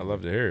 but I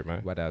love to hear it, man.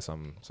 about to have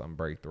some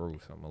breakthrough,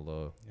 something a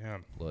little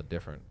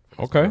different.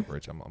 from Okay. some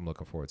coverage. I'm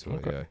looking forward to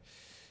it. Yeah,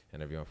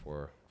 interviewing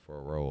for a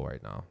role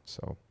right now.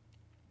 So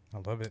I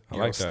love it. I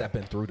like that.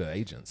 stepping through the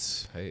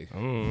agents. Hey,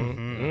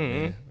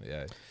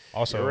 yeah.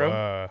 Also, You're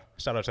real?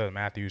 shout out to the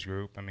Matthews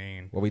group. I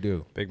mean, What we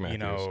do? Big man. you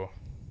know,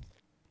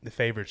 the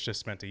favorites just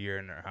spent a year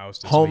in their house.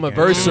 This Home weekend.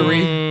 anniversary.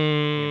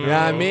 You know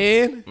what I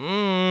mean?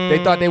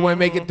 They thought they wouldn't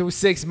make it through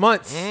 6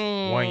 months.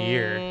 1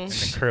 year in the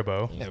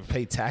cribbo. You never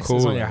pay taxes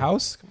Cool. on your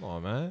house? Come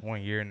on, man.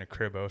 1 year in the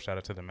cribbo. Shout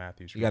out to the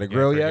Matthews. You got a Again,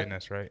 grill for yet? getting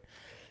us right.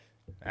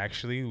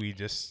 Actually, we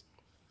just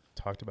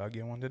talked about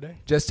getting one today.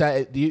 Just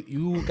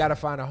you got to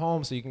find a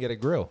home so you can get a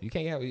grill. You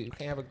can't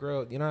have a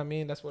grill. You know what I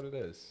mean? That's what it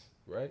is,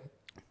 right?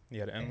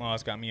 Yeah, the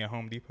in-laws got me a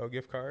Home Depot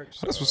gift card.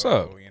 So, That's what's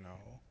up. You know,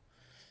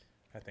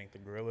 I think the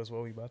grill is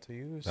what we about to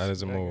use. That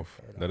is a That move. gift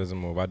card. That is a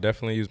move. I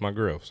definitely use my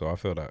grill, so I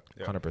feel that.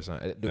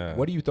 100%. Yeah.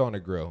 What do you throw on the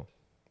grill?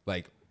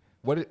 Like,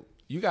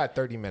 you got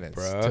 30 minutes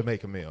Bruh. to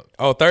make a meal.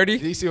 Oh, 30?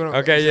 Do you see what I'm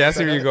Okay, yeah, I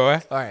see where you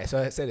going. All right,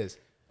 so say this.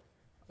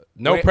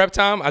 No Wait. prep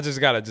time. I just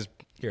gotta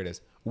Here it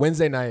is.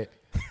 Wednesday night.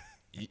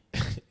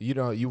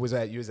 You was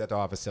at the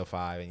office till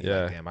 5, and you're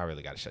Yeah. like, damn, I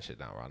really got to shut shit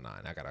down around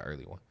 9. I got an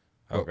early one.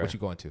 Okay. What you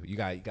going to? You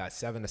got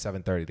 7 to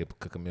 7:30 to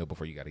cook a meal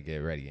before you got to get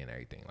ready and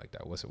everything like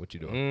that. What you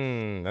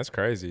doing? That's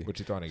crazy. What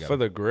you throwing together? For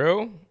the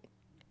grill?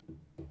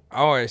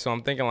 All right, so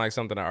I'm thinking like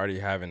something I already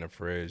have in the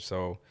fridge.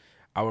 So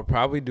I would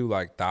probably do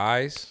like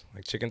thighs,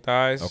 like chicken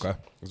thighs. Okay.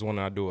 It's one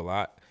that I do a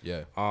lot.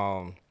 Yeah.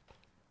 And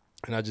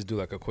I just do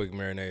like a quick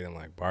marinade and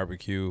like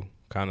barbecue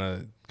kind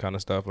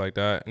of stuff like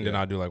that. And then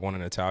I do like one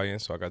in Italian.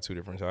 So I got 2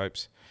 different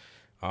types.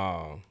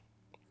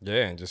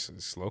 Yeah, and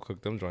just slow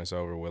cook them joints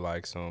over with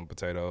like some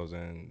potatoes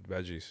and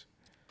veggies.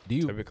 Do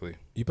you Typically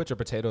put your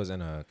potatoes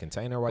in a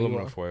container while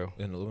aluminum you foil.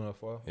 in aluminum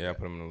foil? Yeah, I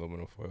put them in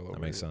aluminum foil. That over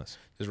makes it. sense.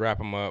 Just wrap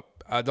them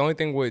up. The only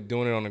thing with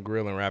doing it on the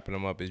grill and wrapping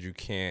them up is you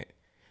can't.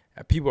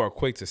 People are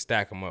quick to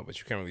stack them up, but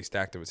you can't really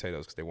stack the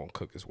potatoes because they won't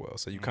cook as well.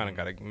 So you kind of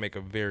got to make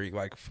a very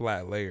like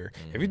flat layer.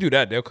 If you do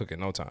that, they'll cook in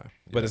no time.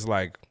 But it's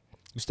like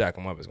you stack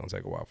them up, it's gonna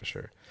take a while for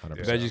sure. The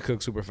 100%. veggies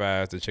cook super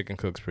fast. The chicken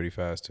cooks pretty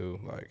fast too.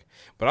 Like,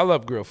 but I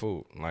love grilled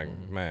food. Like,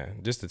 man,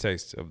 just the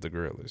taste of the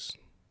grill is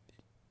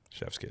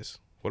chef's kiss.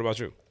 What about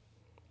you?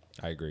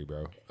 I agree,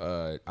 bro.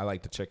 I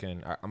like the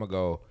chicken. I'm gonna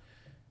go.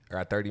 I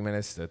got 30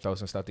 minutes to throw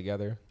some stuff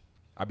together.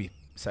 I be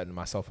setting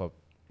myself up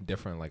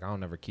different. Like I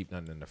don't ever keep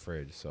nothing in the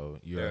fridge. So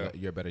you're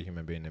a better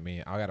human being than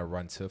me. I gotta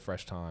run to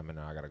Fresh Time and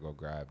then I gotta go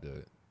grab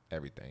the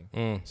everything.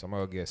 So I'm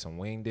gonna go get some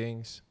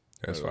wingdings.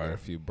 That's I'll go get fire. a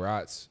few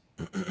brats.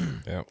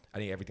 Yep. I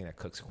need everything that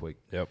cooks quick.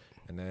 Yep.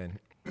 And then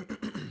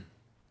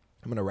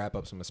I'm gonna wrap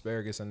up some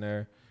asparagus in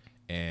there,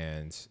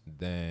 and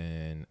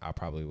then I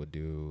probably would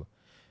do.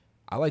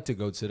 I like to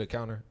go to the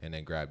counter and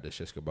then grab the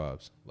shish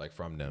kebabs like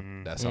from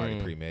them. That's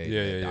already pre-made.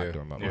 Yeah, and yeah, I yeah.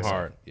 throw them up Yeah. myself.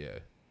 Hard. Yeah.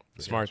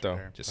 Smart though.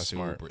 Just That's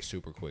super, smart.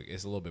 super quick.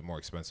 It's a little bit more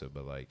expensive,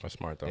 but like That's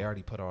smart though. they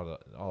already put all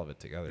of it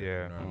together.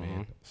 Yeah. You know what I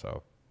mean?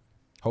 So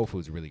Whole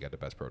Foods really got the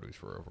best produce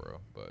for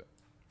real. But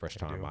Fresh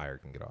Time do. Meyer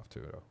can get off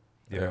too though.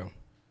 Yeah.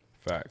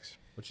 Facts.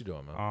 What you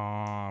doing,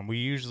 man? We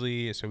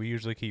usually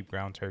keep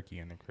ground turkey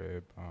in the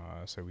crib.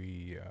 So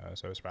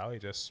it's probably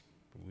just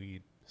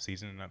we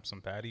seasoning up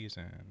some patties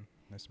and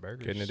it's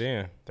burgers. Getting it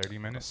in. 30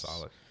 minutes.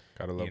 Solid.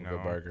 Gotta love You a good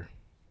know. burger.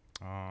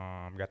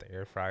 Got the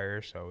air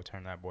fryer, so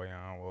turn that boy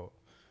on. We'll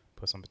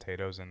put some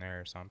potatoes in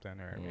there or something,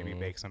 or maybe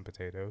bake some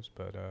potatoes.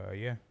 But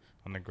yeah,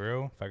 on the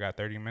grill, if I got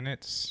 30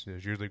 minutes,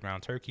 there's usually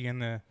ground turkey in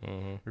the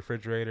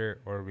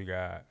refrigerator, or we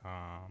got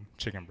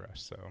chicken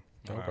breast. So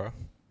Okay.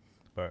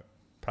 but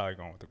probably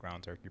going with the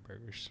ground turkey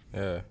burgers.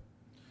 Yeah. Can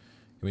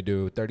we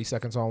do 30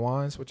 seconds on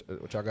wines? What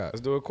y'all got?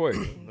 Let's do it quick.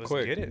 Let's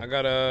get it. I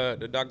got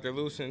the Dr.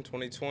 Lucen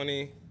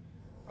 2020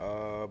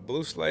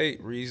 Blue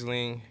Slate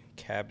Riesling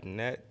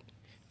Cabernet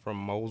from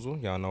Mosel.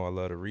 Y'all know I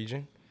love the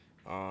region.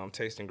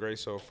 Tasting great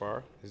so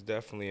far. It's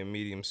definitely a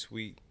medium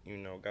sweet. You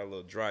know, got a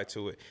little dry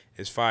to it.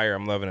 It's fire.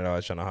 I'm loving it. I'll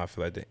let y'all know how I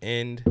feel at the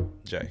end.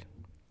 Jay.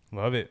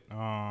 Love it.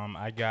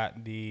 I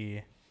got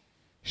the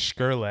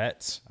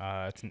Škrlec.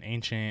 It's an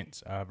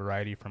ancient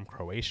variety from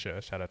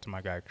Croatia. Shout out to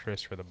my guy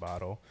Chris for the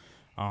bottle.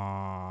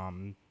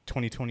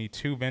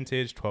 2022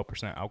 vintage,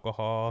 12%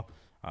 alcohol.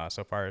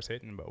 So far it's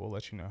hitting, but we'll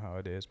let you know how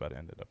it is by the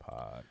end of the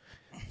pod.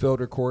 Field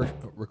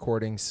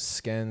recordings,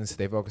 skins.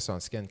 They focus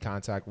on skin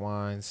contact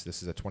wines.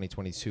 This is a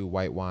 2022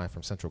 white wine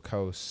from Central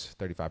Coast,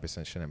 35%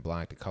 Chenin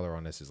Blanc. The color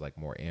on this is like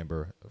more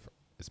amber.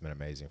 It's been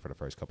amazing for the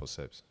first couple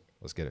sips.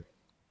 Let's get it.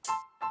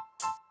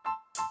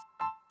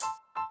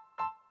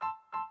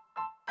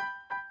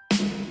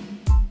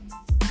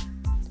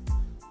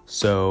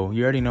 So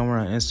you already know we're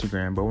on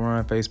Instagram, but we're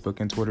on Facebook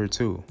and Twitter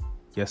too.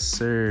 Yes,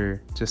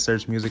 sir. Just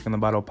search Music in the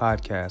Bottle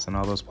podcast on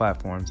all those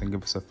platforms and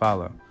give us a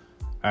follow.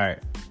 All right,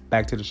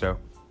 back to the show.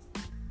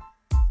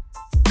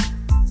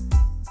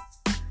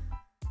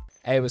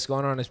 Hey, what's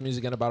going on? It's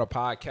Music in a Bottle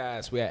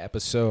podcast. We at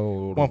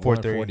episode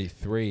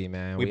 143,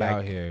 man. We back.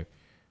 out here.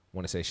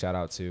 Want to say shout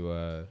out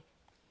to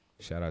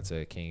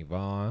King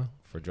Von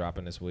for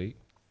dropping this week.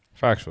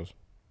 Factuals.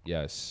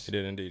 Yes, He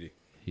did indeed.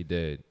 he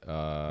did.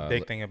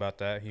 Big thing about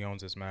that, he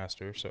owns his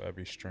master, so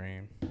every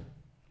stream,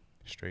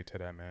 straight to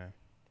that man,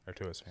 or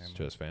to his family.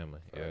 To his family.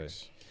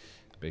 Facts.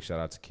 Yeah. Big shout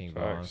out to King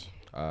Von. Facts.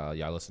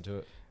 Y'all listen to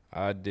it?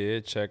 I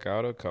did check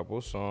out a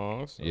couple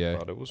songs. I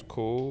thought it was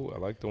cool. I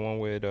like the one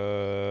with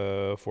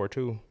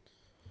 4-2.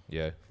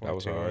 Yeah. That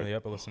was hard.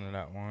 Yep, I listened to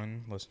that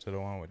one. Listened to the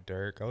one with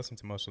Dirk. I listened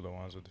to most of the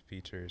ones with the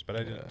features, but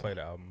I didn't play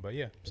the album. But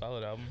yeah,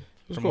 solid album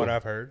from cool. what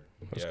I've heard.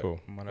 That's cool.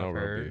 From what No I've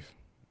real heard. beef.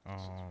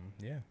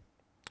 Yeah.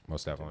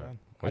 Most definitely.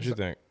 What'd you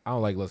think? I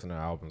don't like listening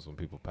to albums when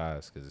people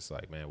pass because it's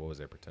like, man, what was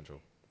their potential?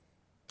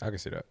 I can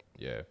see that.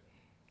 Yeah.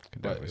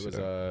 Could But definitely it was,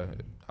 see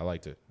that. I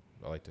liked it.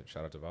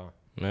 Shout out to Val.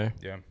 Man.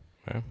 Yeah.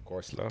 Yeah. Of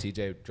course, Slow.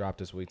 TJ dropped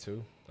this week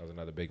too. That was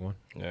another big one.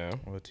 Yeah.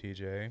 With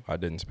TJ. I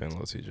didn't spend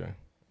Lil TJ.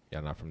 Yeah,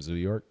 not from Zoo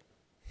York.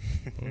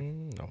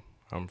 No.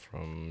 I'm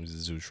from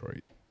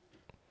Detroit.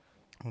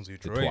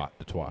 Detroit.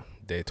 Detroit.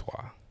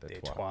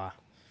 Detroit.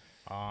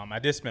 I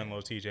did spend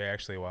Lil TJ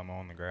actually while I'm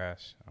on the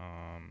grass.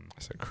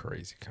 That's a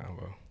crazy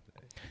combo.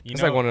 You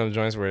It's know, like one of them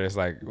joints where it's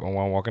like when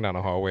I'm walking down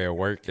the hallway at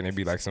work and it'd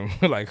be like some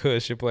like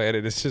hood shit playing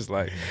and it's just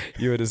like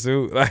you in the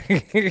suit.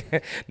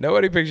 Like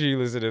nobody picture you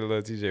listening to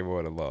Lil TJ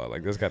more than law.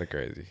 Like that's kind of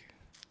crazy.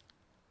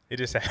 it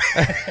just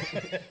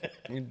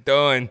You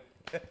doing?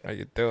 How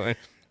you doing?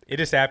 it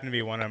just happened to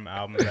be one of them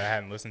albums that I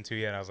hadn't listened to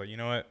yet. And I was like, you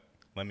know what?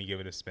 Let me give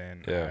it a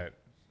spin. Yeah.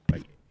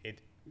 Like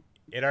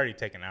it already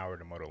take an hour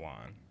to mow the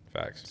lawn.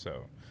 Facts.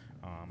 So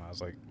I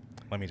was like,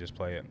 let me just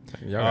play it.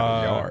 Y'all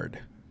got a yard.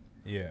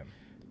 Yeah.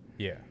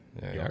 Yeah.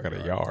 Yeah, y'all got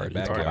a yard. You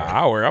Backyard. talking an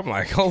hour? I'm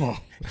like, hold on.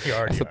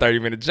 Yard. That's a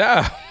 30-minute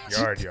job.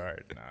 Yard.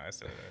 No,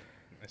 it's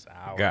an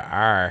hour. Got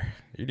R.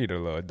 You need a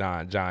little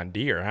John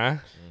Deere, huh?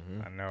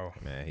 I know.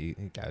 Man, he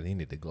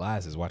need the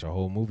glasses. Watch a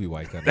whole movie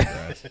while he cut the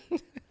grass.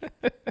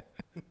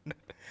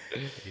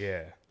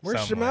 Yeah. Where's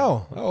something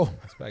Jamel? Oh,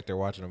 he's back there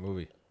watching a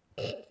movie.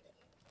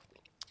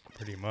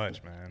 Pretty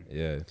much, man.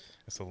 Yeah.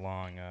 It's a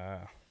long,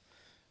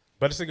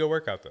 but it's a good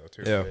workout though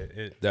too. Yeah,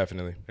 It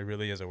definitely.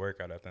 really is a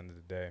workout at the end of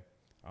the day.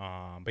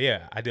 But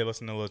yeah, I did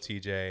listen to Lil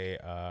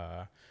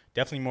TJ.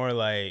 Definitely more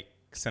like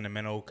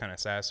sentimental kind of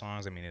sad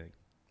songs. I mean, the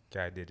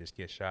guy did just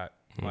get shot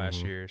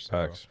last year, so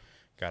Facts.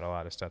 got a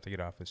lot of stuff to get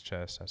off his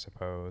chest, I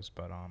suppose.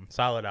 But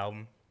solid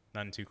album,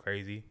 nothing too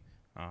crazy.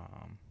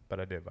 But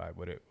I did vibe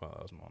with it while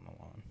I was mowing the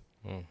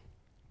lawn.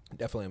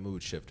 Definitely a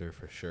mood shifter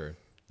for sure.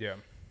 Yeah.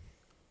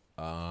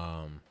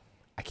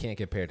 I can't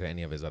compare it to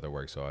any of his other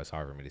work, so it's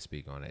hard for me to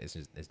speak on it.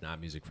 It's not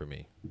music for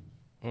me.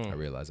 I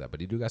realize that, but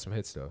he do got some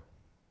hits though.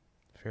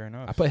 Fair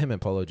enough. I put him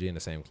and Polo G in the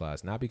same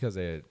class, not because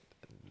they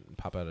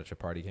Pop Out at Your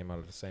Party came out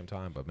at the same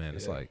time, but man,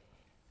 it's like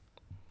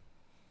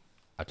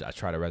I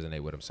try to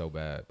resonate with him so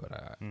bad, but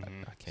I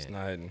can't. It's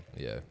not hitting.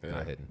 Yeah,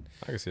 not hitting.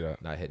 I can see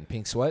that. Not hitting.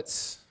 Pink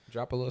Sweats,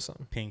 drop a little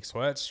something. Pink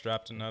Sweats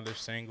dropped another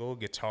single,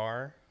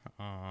 Guitar.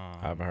 I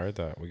haven't heard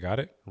that. We got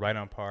it? Right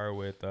on par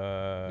with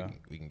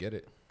We can get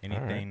it.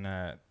 anything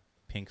that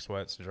Pink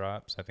Sweats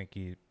drops. I think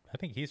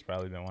he's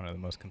probably been one of the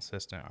most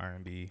consistent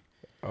R&B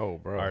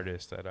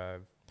artists that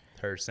I've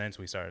heard since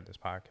we started this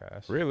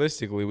podcast.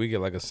 Realistically, we get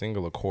like a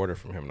single a quarter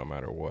from him no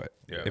matter what.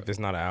 Yeah. If it's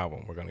not an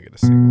album, we're going to get a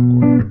single a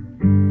quarter.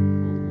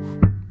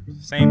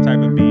 Same type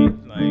of beat,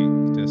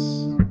 like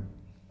just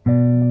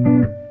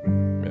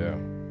Yeah.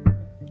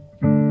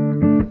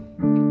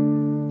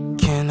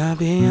 Can I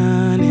be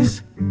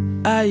honest?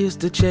 I used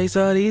to chase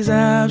all these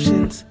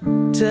options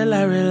till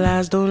I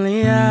realized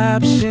only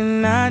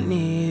option I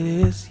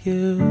need is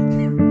you.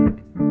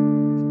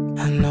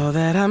 I know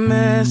that I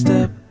messed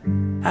up.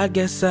 I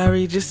guess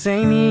sorry just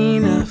ain't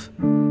enough.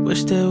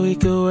 Wish that we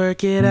could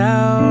work it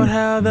out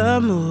how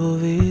the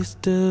movies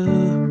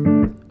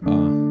do.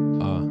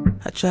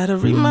 I try to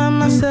remind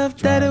myself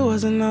that it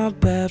wasn't all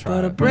bad.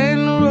 Bought a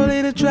brand new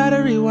rollie to try to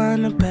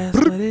rewind the past,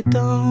 but it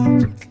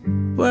don't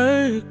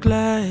work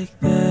like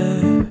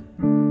that.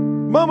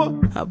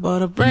 Mama. I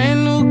bought a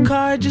brand new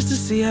car just to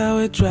see how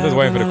it drives. Just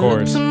waiting for the When I look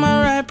chorus. to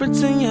my right,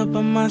 pretend you're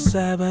by my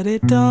side, but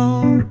it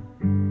don't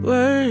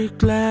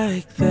work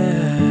like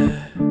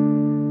that.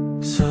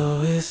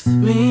 So it's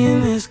me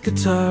and this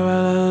guitar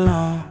all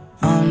alone.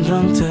 I'm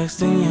drunk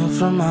texting you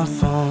from my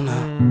phone.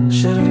 I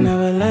should've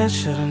never let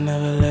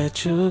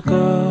you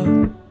go.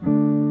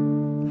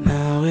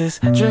 Now it's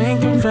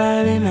drinking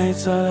Friday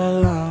nights all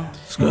alone.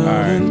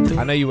 Scrolling through.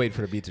 I know you wait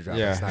for the beat to drop.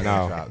 Yeah, it's not no,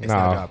 gonna drop. It's no.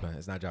 not dropping.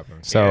 It's not dropping.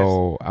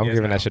 So I'm Yes,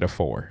 giving now. that shit a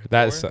 4.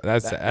 That's That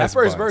first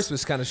buns. verse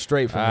was kind of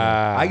straight for me.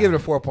 I give it a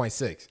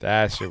 4.6.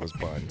 That shit was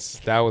buns.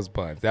 That was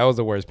buns. That was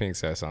the worst Pink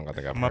Sweat song I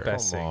think I've I'm up heard.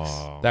 at 6.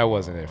 That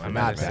wasn't it for me.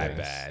 Not man. that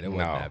bad. It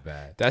wasn't that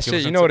bad. That Give us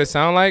shit, you a know what it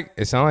sound like?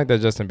 It sound like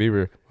that Justin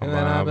Bieber. My And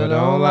then I mama don't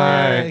don't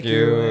like like you,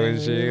 you, and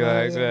she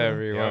likes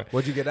everyone.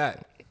 What'd you get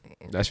at?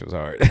 That shit was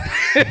hard.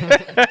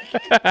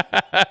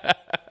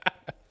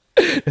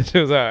 That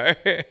shit was hard.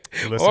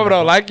 Mama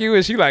don't like you,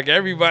 and she like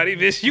everybody.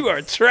 Bitch, you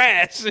are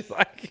trash.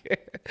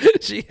 Like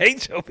she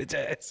hates your bitch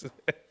ass.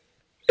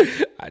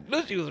 I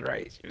knew she was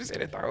right. She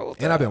said it the whole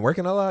time. And I've been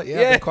working a lot. Yeah,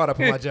 I've Yeah. been caught up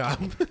in my job.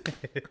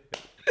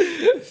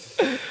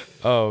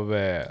 Oh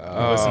man.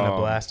 Listen to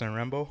Blast and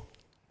Rambo.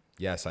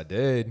 Yes, I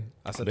did.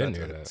 I said didn't that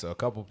hear to that. so a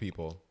couple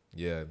people.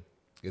 Yeah,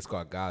 it's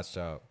called God's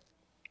Child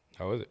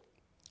How is it?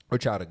 or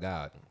Child of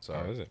God. So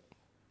How is it?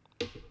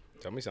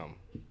 Tell me something.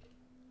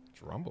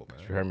 it's Rumble, You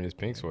man. heard me this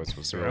Pink Sweats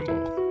was Rambo.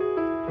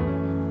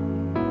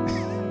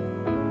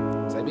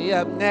 Say me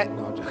up net.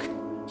 No, I'm joking.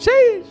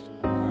 Sheesh.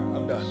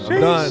 I'm done. I'm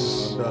done.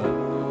 I'm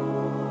done.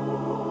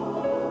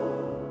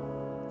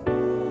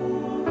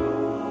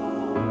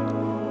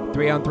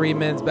 3-on-3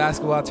 men's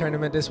basketball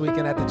tournament this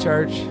weekend at the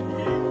church.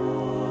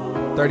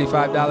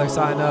 $35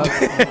 sign up.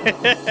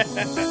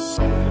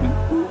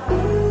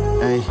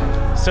 Hey.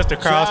 Sister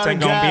Carlson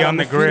gonna be on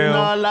the grill.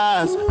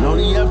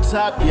 Lonely up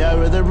top, yeah, I'd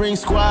rather ring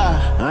squad.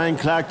 I ain't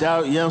clocked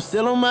out, yeah, I'm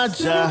still on my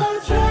job.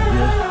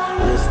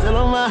 Yeah, still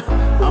on my.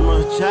 I'm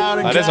a child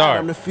of God. That's hard.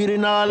 I'm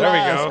defeating all There we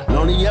lies. go.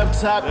 Lonely up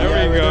top, There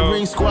yeah, we I'd rather go.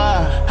 ring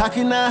squad. How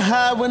can I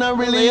hide when I'm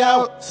really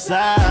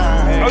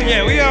outside? Oh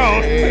yeah, we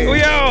on.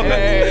 We on.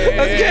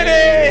 Let's get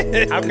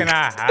it. How can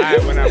I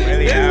hide when I'm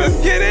really out?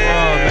 Let's get it.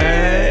 Oh,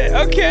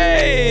 man.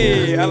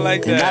 Okay. I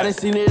like And I that. done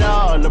seen it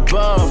all,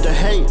 above the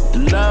hate, the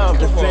love,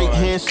 the fake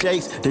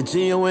handshakes, the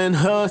genuine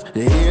hugs.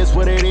 It is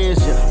what it is,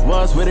 yeah.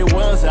 Was what it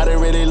was. I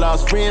done really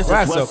lost friends.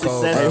 That's That's what so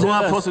cold, success bro. does. Who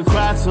I'm supposed to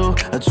cry to,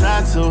 I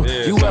try to.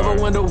 Yeah, You it's ever hard.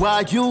 wonder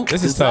why you?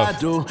 This is 'Cause tough. I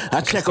do. I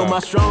check on tough. my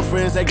strong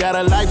friends, they got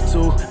a life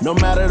too. No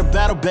matter the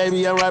battle,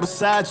 baby, I'm right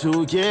beside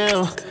you,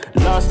 yeah.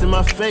 Lost in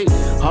my fate,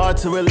 hard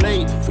to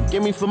relate.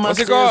 Forgive me for my What's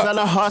it sins, called? all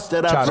the hearts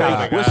that I Child of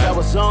break. God. Wish I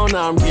was on,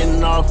 now I'm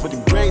getting off with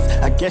the grace.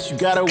 I guess you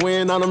gotta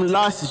win on them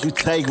losses you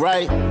take,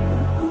 right?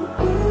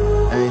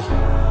 Hey.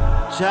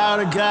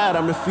 Child of God,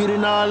 I'm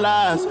defeating all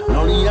lies.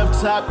 Lonely up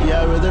top,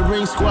 yeah, I'd rather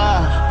ring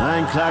squad. I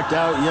ain't clocked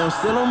out, yeah, I'm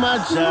still on my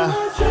job.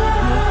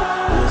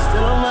 Yeah,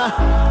 still on my.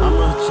 I'm a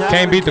child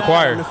Can't of beat the God,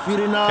 choir. I'm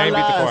defeating all Can't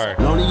beat the lies. choir.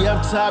 Lonely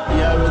up top,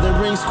 yeah, I'd rather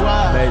ring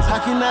squad. Amazing. How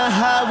can I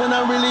hide when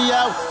I'm really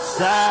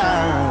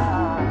outside?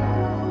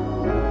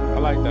 I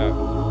like that.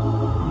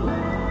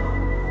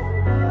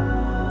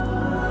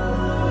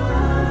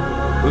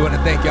 We want to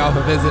thank y'all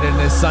for visiting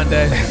this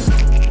Sunday.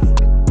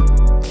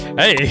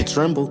 Hey.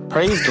 Tremble,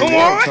 praise the Come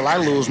Lord on. till I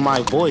lose my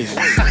voice.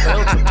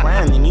 Fail to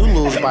plan, then you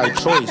lose by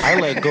choice. I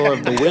let go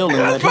of the wheel and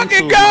let him fucking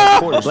choose go. my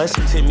course.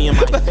 Blessings hit me in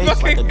my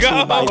face like a fucking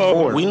go.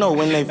 2x4. We know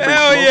when they freak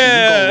Hell smoke,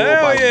 yeah, you go roll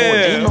hell by yeah.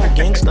 force. Ain't no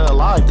gangsta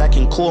alive that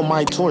can cool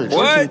my torch. Or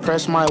What? can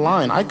press my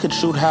line, I could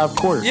shoot half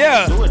court.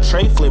 Yeah. Do a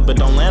tray flip, but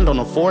don't land on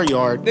a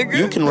 4-yard. Nigga.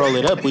 You can roll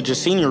it up, we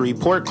just seen your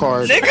report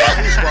card.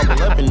 Nigga.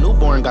 Squabble up and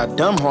newborn got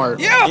dumb heart.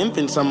 Yeah.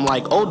 Imping some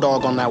like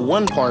O-Dog on that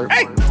one part.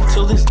 Hey.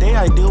 Till this day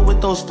I deal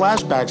with those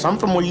flashbacks. I'm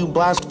from where you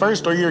blast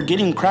first or you're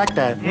getting cracked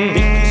at. Big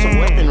piece of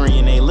weaponry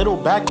in a little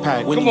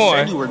backpack. When Come you on.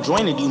 said you were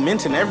jointed, you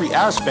meant in every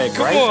aspect,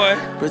 Come right?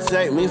 on.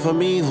 Protect me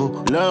from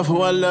evil. Love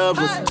who I love,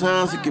 but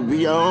sometimes it can be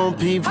your own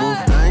people.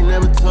 I ain't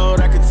never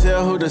told I could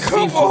tell who the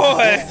thief on.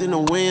 Rest in the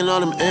wind, all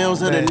them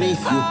L's underneath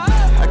you.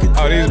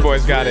 Oh, these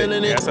boys got it.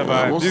 That's a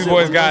vibe. These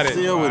boys got it.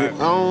 I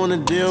don't wanna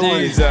deal with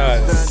it.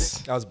 Jesus.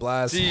 That was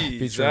Blast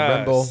Jesus. featuring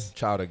Remble,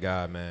 Child of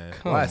God, man.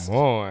 Come Blast,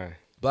 on.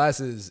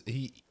 Blast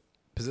he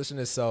positioned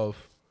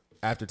himself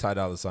after Ty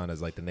Dolla $ign as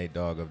like the Nate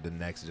Dogg of the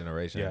next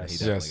generation. Yes. He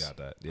definitely Yes. got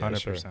that. Yeah,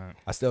 100%.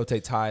 I still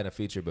take Ty in a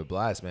feature, but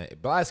Blast, man,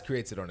 Blast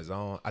creates it on his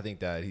own. I think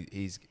that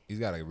he's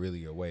got a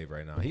really good wave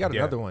right now. He got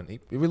Yeah. another one. He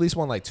released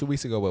one like 2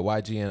 weeks ago with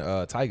YG and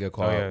Tyga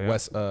called yeah, yeah.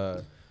 West.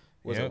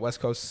 Was Yeah. it West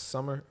Coast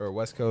Summer or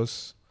West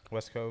Coast?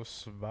 West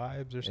Coast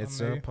vibes or It's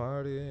something. a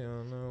party. I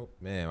don't know.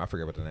 Man, I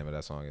forget what the name of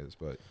that song is,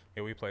 but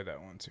Yeah, we played that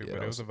one too, Yeah, but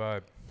that it was a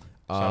vibe.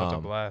 Shout out to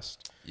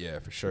Blast. yeah,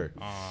 for sure.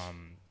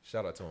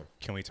 Shout out to him.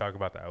 Can we talk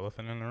about the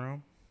elephant in the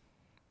room?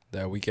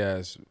 That weak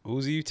ass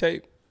Uzi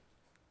tape.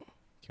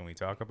 Can we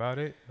talk about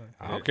it?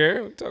 I don't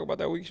care. We can talk about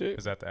that weak shit.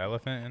 Is that the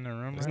elephant in the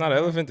room? It's right not an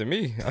now? elephant to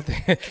me. I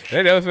think it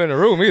ain't an elephant in the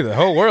room either. The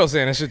whole world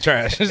saying that shit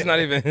trash. It's not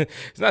even.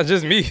 It's not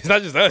just me. It's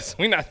not just us.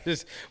 We don't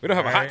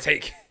have a hot Right.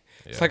 take.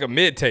 It's like a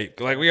mid take.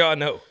 Like we all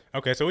know.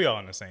 Okay, so we all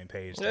on the same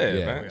page. Yeah, then.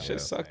 Yeah, man. we Shit all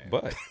sucked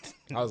butt.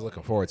 I was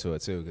looking forward to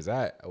it too, because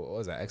what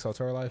was that? XO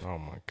Tour Life? Oh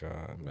my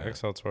god.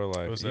 XL Tour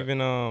Life. was that?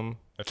 Even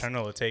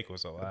Eternal Take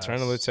was the last.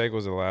 Eternal Take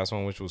was the last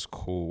one, which was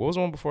cool. What was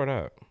the one before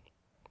that?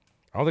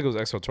 I don't think it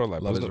was XO Tour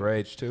Life. Love Was is it-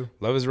 Rage too.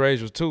 Love is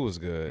Rage was too was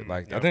good.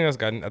 Like Yep.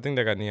 I think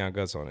they got Neon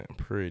Guts on it. I'm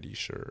pretty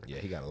sure. Yeah,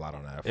 he got a lot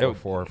on that. Yep.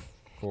 4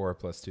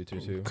 plus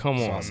 222. Come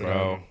on, Sauce it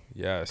bro. up.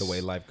 Yes. The Way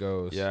Life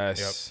Goes.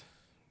 Yes.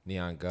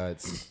 Neon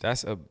Guts.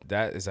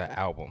 That is an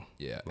album.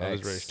 Yeah. Love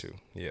X. is Rage too.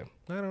 Yeah.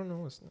 I don't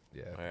know.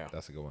 Yeah, Yeah.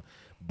 that's a good one.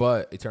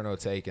 But Eternal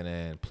Take and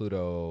then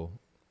Pluto,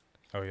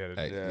 Oh yeah,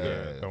 Hey,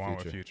 the one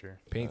with Future.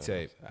 Pink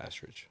Tape.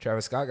 Astrich.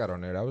 Travis Scott got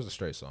on there. That was a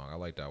straight song. I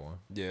like that one.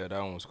 Yeah, that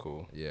one was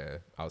cool. Yeah.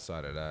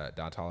 Outside of that,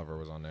 Don Toliver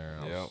was on there.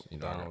 Yep,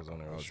 Don was on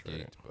there. I was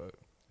Straight. geeked, but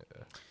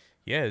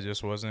Yeah, it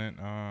just wasn't.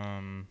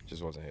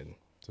 Just wasn't hidden.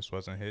 Just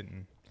wasn't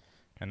hitting.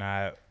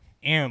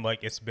 And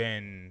like it's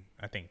been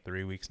I think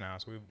 3 weeks now,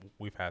 so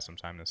we've had some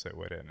time to sit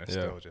with it, and it's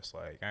Yeah. still just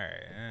like all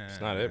right. It's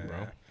not it,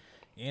 bro.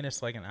 And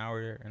it's like an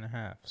hour and a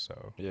half,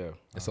 so Yeah.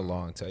 it's a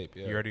long tape.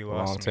 Yeah. you already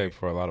lost Long me. tape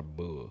for a lot of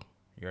bull.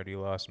 You already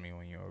lost me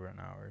when you're over an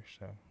hour.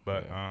 So,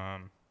 but I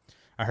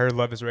heard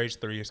Love Is Rage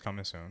 3 is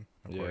coming soon,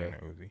 according Yeah.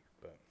 to Uzi.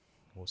 But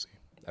we'll see.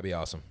 That'd be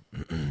awesome.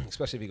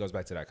 Especially if he goes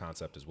back to that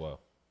concept as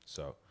well.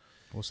 So,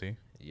 We'll see.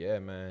 yeah,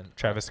 man.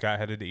 Travis Scott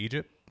headed to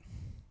Egypt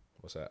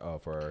What's that? Oh,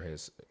 for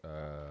his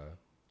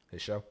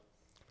show?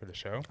 for the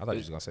show. I thought you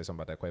was going to say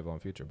something about that Quavo in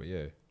Future, but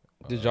yeah.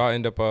 Did y'all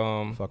end up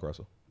Fuck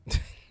Russell.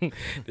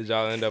 did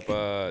y'all end up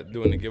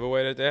doing the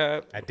giveaway that they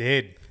had? I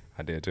did.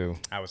 I did too.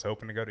 I was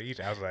hoping to go to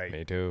Egypt. I was like,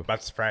 Me too. about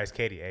to surprise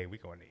Katie. Hey, we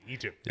going to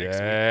Egypt next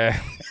week.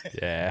 Yeah.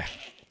 Yeah.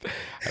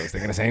 I was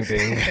thinking the same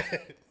thing.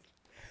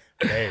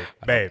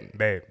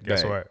 Babe.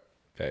 Guess Babe. what?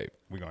 Babe,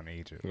 We going to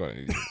Egypt.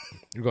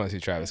 we're going to see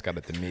Travis Scott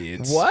at the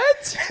mids.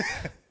 What?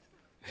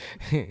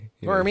 You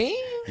For know,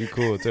 me? You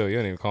cool too. You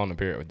don't even call them the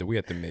period. We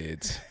at the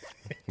mids.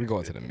 We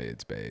going to the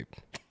mids, babe.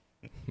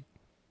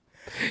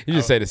 You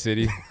just say the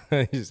city.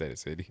 You just say the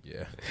city.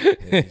 Yeah.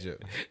 In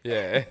Egypt.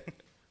 Yeah.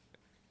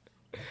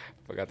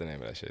 Forgot the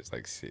name of that shit. It's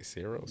like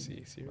Zero.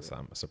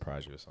 I'm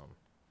surprise you or something.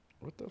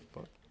 What the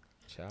fuck?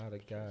 Child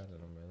of God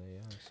and a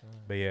million sons.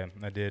 But yeah,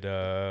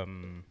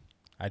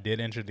 I did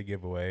enter the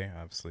giveaway.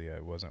 Obviously, I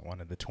wasn't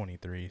one of the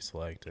 23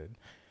 selected,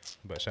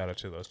 but shout out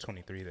to those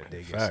 23 that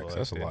did get Facts. selected.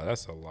 That's a lot.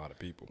 That's a lot of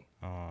people.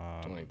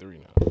 23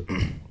 now.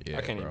 Yeah,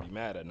 I can't bro. even be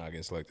mad at not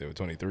getting selected with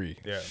 23.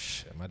 Yeah.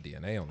 Shit, my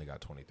DNA only got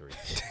 23.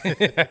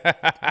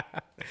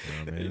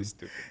 You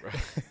stupid, bro.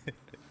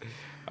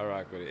 I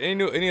rock with it.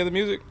 Any other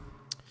music?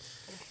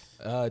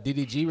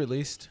 DDG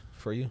released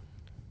for you.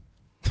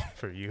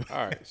 For you.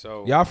 All right.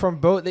 So Y'all from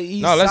both the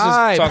east no, let's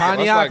side. just talk.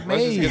 Pontiac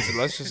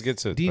Let's just get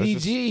to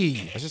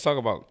DDG. Let's just talk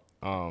about.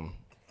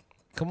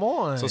 Come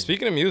on. So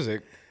speaking of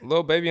music,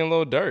 Lil Baby and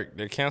Lil Durk,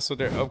 they canceled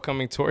their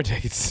upcoming tour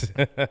dates.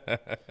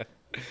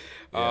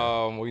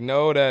 We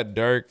know that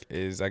Durk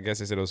is, I guess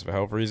they said it was for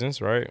health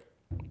reasons, right?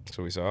 That's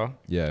what we saw.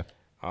 Yeah.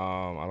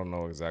 I don't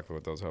know exactly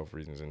what those health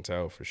reasons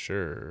entail for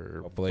sure.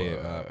 Hopefully,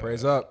 but,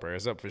 prayers up.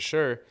 Prayers up for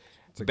sure.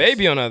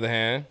 Baby, on the other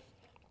hand,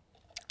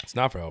 it's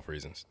not for health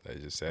reasons. They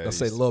just said. Let's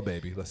say little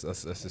baby. Let's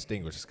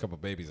distinguish. There's a couple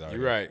babies out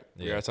You're here. right.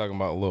 Yeah. We are talking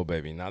about Lil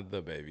Baby, not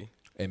the baby,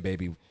 And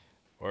baby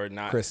or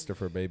not.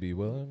 Christopher Baby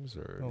Williams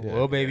or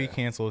Lil Baby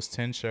cancels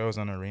 10 shows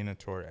on arena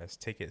tour as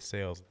ticket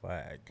sales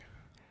lag.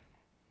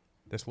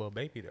 This Lil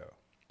Baby though.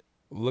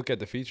 Look at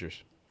the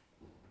features.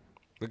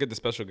 Look at the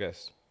special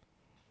guests.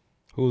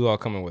 Who's all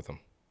coming with them?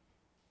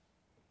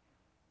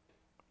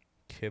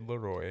 Kid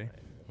Laroi.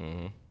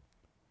 Mm-hmm.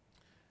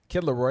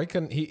 Kid Laroi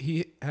couldn't.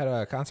 He had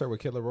a concert with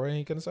Kid Laroi and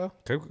he couldn't sell.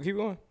 Keep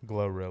going.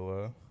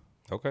 Glorilla.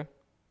 Okay.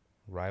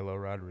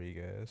 Rilo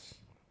Rodriguez.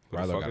 Who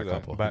the Rilo fuck got a is that?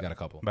 couple. By, He got a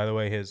couple. By the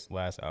way, his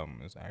last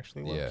album is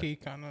actually low Yeah. key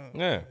kind of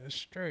Yeah.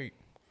 straight.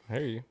 I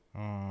hear you.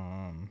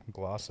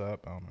 Gloss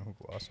Up. I don't know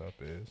who Gloss Up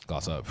is.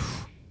 Gloss up.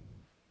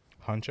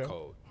 Huncho.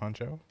 Cold.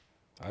 Huncho.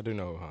 I do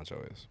know who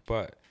Honcho is,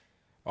 but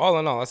all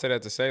in all, I say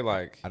that to say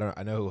like I know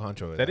who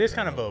Huncho is. That I is don't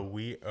kind of know. a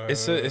weird.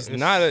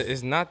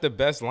 it's not the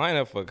best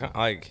lineup for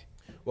like.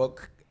 Well,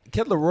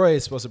 Kid Laroi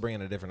is supposed to bring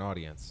in a different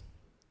audience.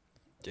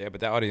 Yeah,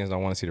 but that audience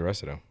don't want to see the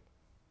rest of them.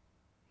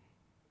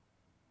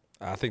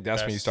 I think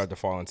that's when you start to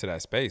fall into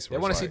that space. They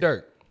where want it's to see like,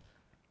 Dirk.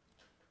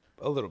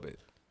 a little bit,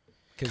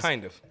 'Cause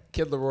kind of.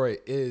 Kid Laroi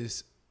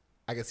is.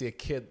 I could see a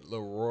Kid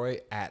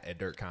Laroi at a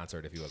Dirk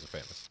concert if he wasn't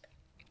famous.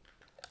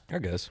 I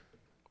guess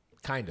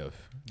Kind of.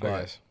 I But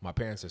guess. my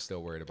parents are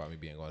still worried about me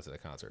being going to the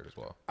concert as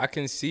well. I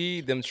can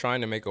see them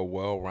trying to make a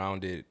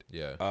well-rounded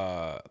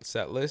Yeah.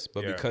 set list,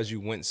 but Yeah. because you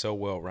went so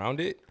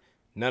well-rounded,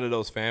 none of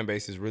those fan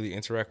bases really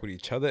interact with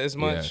each other as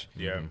much.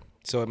 Yeah.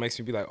 So it makes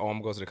me be like, oh,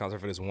 I'm going to go to the concert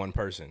for this one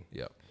person.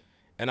 Yep.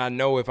 And I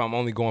know if I'm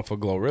only going for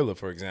Glorilla,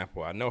 for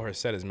example, I know her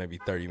set is maybe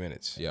 30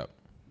 minutes. Yep.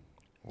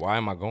 Why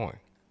am I going?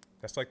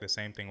 That's like the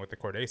same thing with the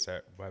Corday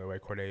set. By the way,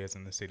 Corday is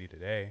in the city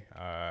today.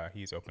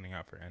 He's opening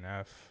up for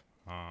NF.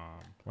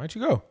 Why'd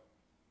you go?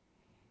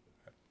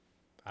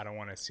 I don't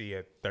want to see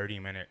a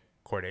 30-minute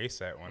Corday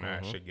set when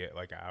I should get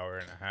like an hour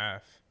and a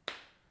half.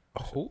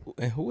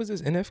 Who is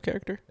this NF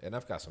character?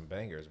 NF got some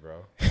bangers,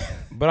 bro.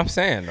 But I'm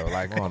saying though,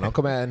 like, Come on, don't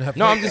come at NF.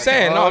 no, I'm just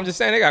saying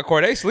they got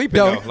Corday sleeping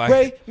though. Don't Like,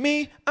 wake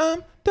me,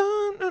 I'm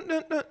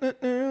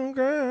done,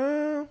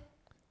 girl.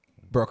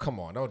 Bro, come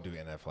on, don't do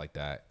NF like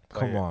that.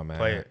 Come on, man.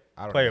 Play it.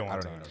 I don't Play it know, one I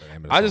don't time. even know the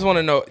name of the I just song. want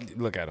to know.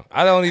 Look at him.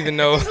 I don't even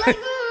know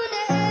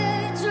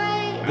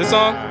this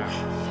song.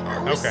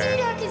 Okay.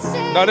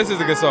 No, this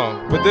is a good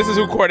song. But this is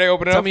who Corday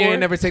opening Tell up me you for. ain't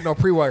never take no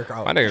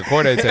pre-workout. My nigga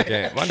Corday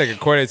taking. My nigga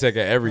Corday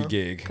taking every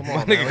gig. Come My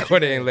on, man, nigga what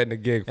Corday ain't letting the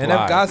gig fly.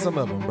 NF got some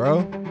of them,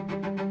 bro.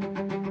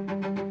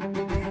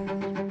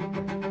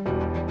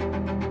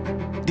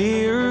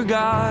 Dear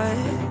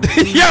God,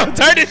 Yo,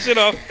 turn this shit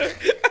off.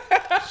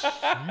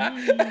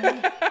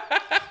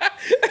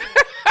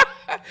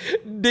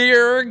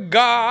 Dear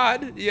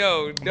God,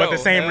 yo. But no, the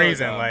same hell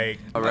reason, no. like,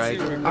 all right.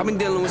 I've been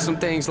dealing with some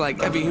things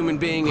like every human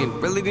being and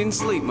really didn't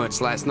sleep much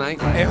last night.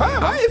 Hey,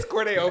 why is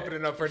Corday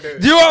opening up for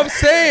this? You know what I'm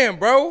saying,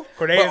 bro?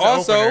 Corday but is the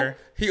also, opener.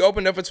 he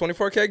opened up for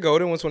 24K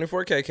Golden when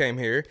 24K came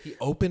here. He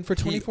opened for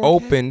He 24.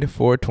 opened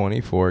for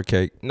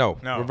 24K. No,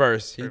 No,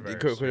 reverse. reverse,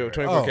 He reverse.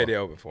 24K Oh. they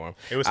opened for him.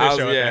 It was I his was,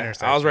 show at the I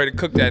intersection. was ready to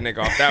cook that nigga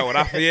off that one.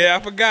 I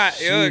forgot.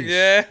 Look,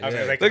 yeah. I was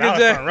like, Look I at was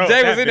Jay. front row.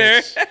 Jay That was in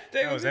there. bitch.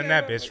 Jay I was in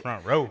that bitch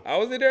front row. I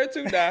was in there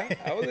too, Nah.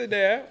 I was in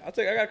there. I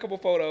got a couple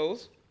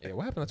photos. Yeah,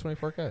 what happened to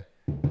 24K?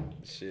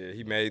 Shit,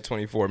 he made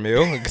 24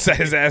 mil. Sat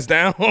his ass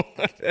down.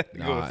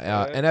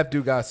 Nah, NF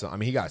do got some. I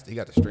mean, he got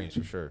the streams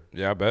for sure.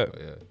 Yeah, I bet.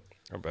 Yeah,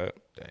 I bet.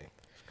 dang,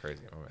 it's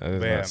crazy. That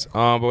is Yeah. nuts.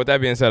 But with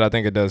that being said, I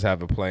think it does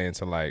have a play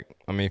into like,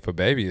 I mean, for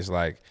Baby, it's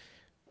like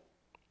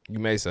you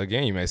made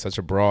such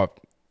a broad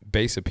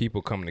base of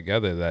people coming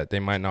together that they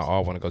might not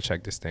all want to go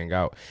check this thing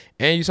out.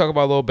 And you talk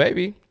about Lil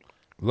Baby,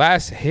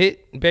 last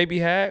hit Baby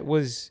had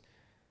was.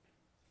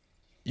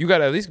 You got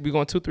to at least be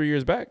going 2-3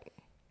 years back.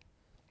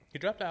 He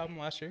dropped the album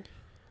last year.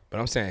 But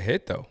I'm saying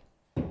hit though.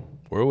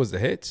 Where was the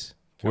hits?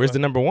 Where's the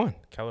number one?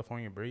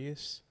 California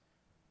Breeze.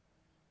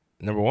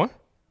 Number one?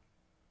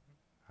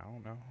 I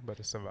don't know, but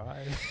it's a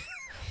vibe.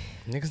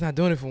 Niggas not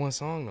doing it for one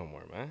song no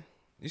more, man.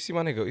 You see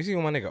my nigga? You see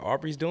what my nigga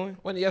Aubrey's doing?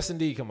 When Yes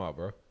Indeed come out,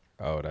 bro?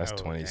 Oh, that's Oh,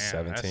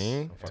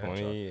 2017, damn,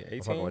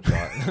 that's-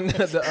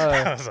 2018.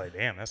 I was like,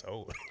 damn, that's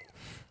old.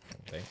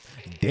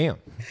 Damn.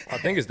 I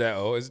think it's that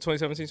old. Is it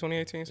 2017,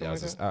 2018, something Yeah,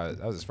 like that?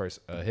 that was his first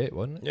hit,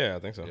 wasn't it? Yeah, I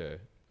think so. Yeah.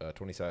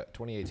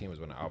 2018 was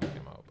when the album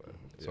came out. But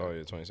So yeah,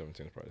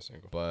 2017 is probably a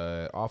single.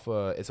 But off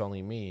of It's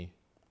Only Me,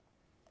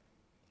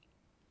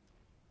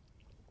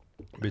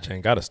 Bitch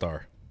ain't got a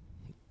star.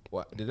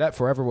 what did that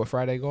Forever with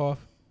Friday go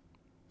off?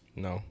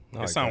 No,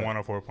 not It's like on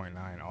that.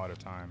 104.9 all the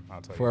time.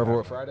 I'll tell you. Forever that.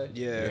 with Friday?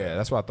 Yeah,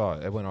 that's what I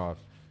thought. It went off.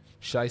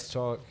 Shice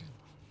Talk,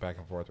 back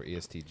and forth with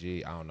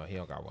ESTG. I don't know. He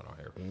don't got one on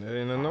here. There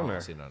ain't I nothing on don't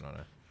there. see nothing on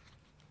there.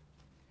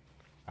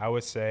 I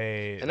would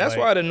say, And that's like,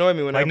 why it annoyed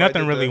me when like everybody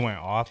nothing did really the- went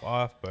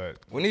off, but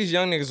When these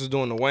young niggas was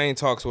doing the Wayne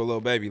talks with Lil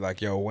Baby, like,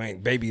 yo,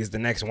 Wayne, Baby is the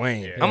next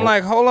Wayne. Yeah. I'm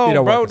like, hold He on,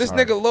 don't bro. work This as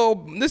hard.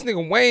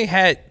 nigga Wayne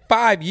had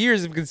 5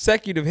 years of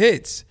consecutive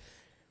hits.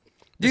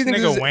 this These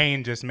nigga niggas,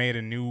 Wayne just made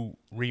a new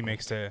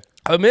remix to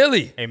a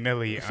milli A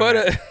Millie for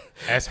the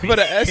ESPYs. for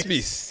the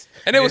ESPYs,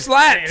 and it was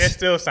slapped. And it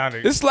still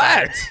sounded. It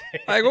slapped.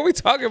 Like, what we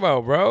talking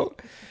about, bro?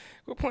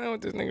 We're playing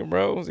with this nigga,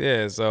 bro.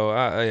 Yeah, so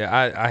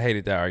I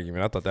hated that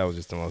argument. I thought that was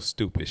just the most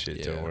stupid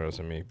shit to the world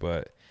to me.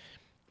 But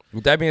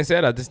with that being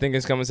said, I just think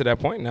it's coming to that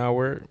point now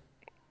where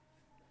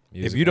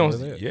if you don't,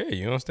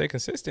 you don't stay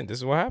consistent, this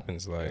is what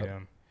happens. Like, Yeah.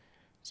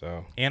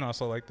 so And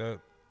also like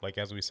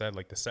as we said,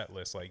 like the set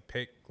list, like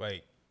pick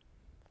like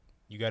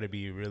you got to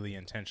be really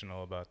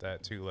intentional about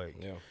that too. Like,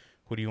 yeah,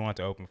 who do you want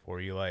to open for?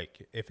 You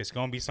like if it's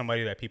gonna be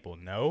somebody that people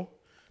know,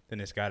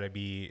 then it's got to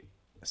be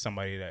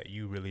somebody that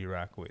you really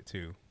rock with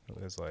too.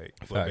 It's like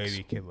Lil Facts.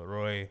 Baby, Kid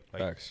Laroi.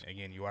 Like Facts.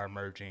 again, you are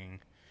merging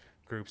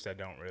groups that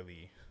don't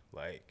really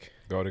like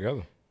go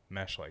together.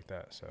 mesh like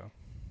that, so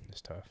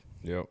it's tough.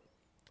 Yep,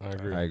 I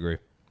agree. I agree.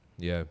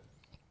 Yeah.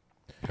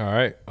 All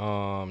right.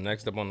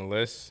 Next up on the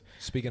list,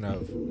 Speaking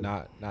of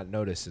not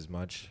noticed as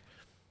much,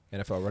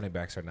 NFL running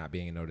backs are not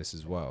being noticed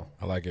as well.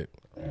 I like it.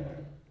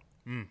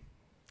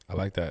 I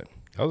like that.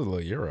 That was a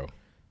little Euro.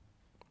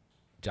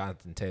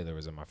 Jonathan Taylor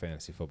was on my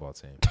fantasy football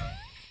team.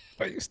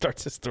 Why you start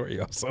this story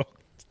also?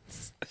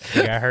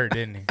 He got hurt,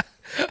 didn't he?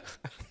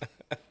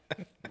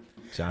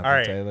 Jonathan All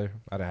right. Taylor,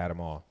 I'd have had him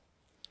all.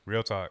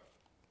 Real talk.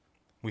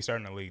 We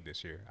starting the league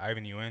this year.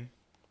 Ivan, you in?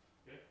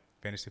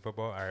 Fantasy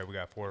football? All right, we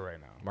got 4 right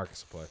now.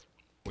 Marcus will play.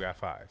 We got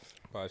 5.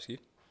 5 ski.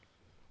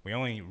 We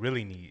only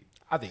really need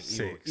I think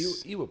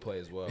 6. he would play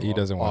as well. He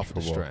doesn't watch off the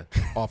football. strength.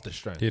 Off the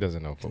strength. He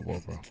doesn't know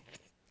football, bro.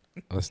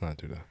 Let's not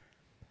do that.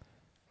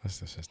 Let's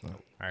just not.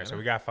 All right, so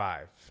we got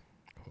 5.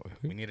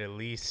 We need at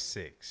least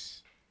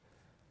 6.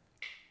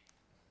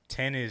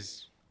 10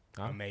 is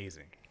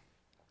amazing.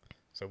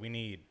 So we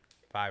need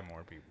 5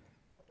 more people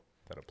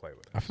that'll play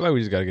with us. I feel like we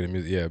just gotta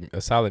get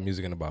a solid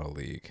music in a bottle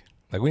league.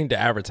 Like, we need to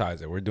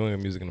advertise it. We're doing a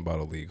music in a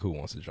bottle league. Who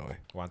wants to join?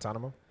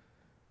 Guantanamo?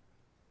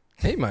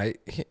 He might.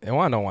 And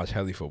I don't watch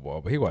heli football,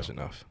 but he watch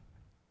enough.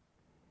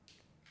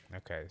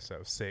 Okay,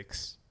 so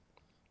 6.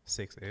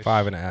 6-ish.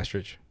 5 and an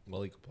asterisk.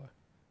 Malik will play.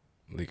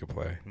 League could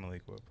play.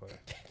 Malik will play,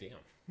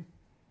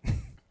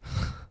 Damn.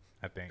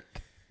 I think.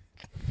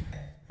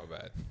 My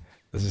bad.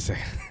 Let's just say,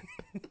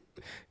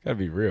 gotta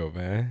be real,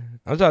 man.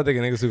 I'm trying to think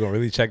of niggas who gonna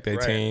really check their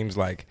Right. teams,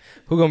 like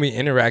who gonna be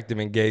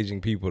interactive, engaging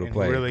people to And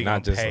play, really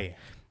not gonna just pay.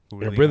 Who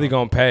really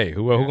gonna pay.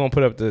 Who gonna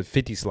put up the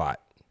 50 slot?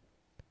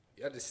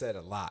 Y'all just said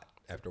a lot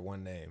after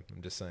one name.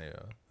 I'm just saying.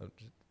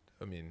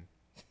 I mean,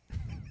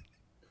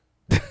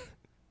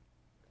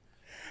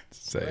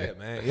 Say go it. ahead,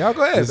 man. Y'all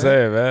go ahead, Just man.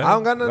 say it, man. I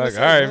don't got nothing Like, to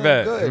say. all right, man.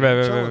 bet. Good. Bet, I'm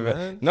bet, chilling, bet,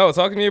 man. bet. No,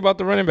 talk to me about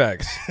the running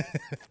backs.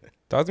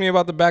 Talk to me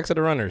about the backs of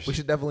the runners. We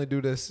should definitely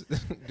do this.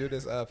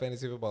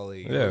 Fantasy football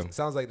league. Yeah. It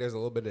sounds like there's a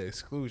little bit of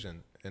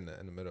exclusion in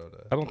the middle of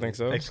the. I don't think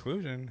so.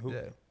 Exclusion? Who,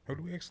 Yeah. who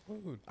do we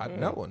exclude?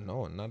 No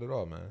one, not at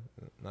all, man.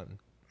 Nothing.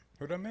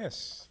 Who did I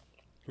miss?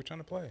 Who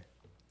trying to play?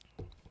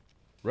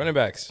 Running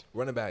backs.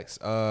 Running backs.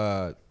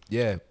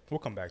 Yeah. We'll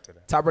come back to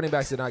that. Top running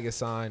backs did not get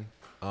signed.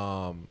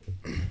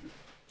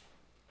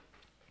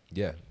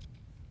 Yeah.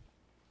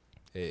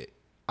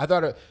 I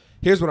thought.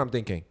 Here's what I'm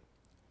thinking.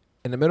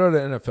 In the middle of the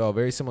NFL,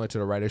 very similar to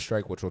the writer's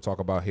strike, which we'll talk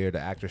about here, the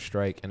actor's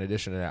strike. In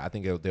addition to that, I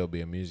think there'll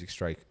be a music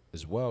strike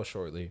as well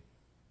shortly.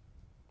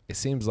 It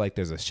seems like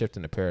there's a shift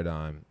in the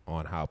paradigm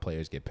on how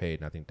players get paid,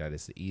 and I think that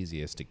is the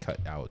easiest to cut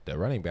out the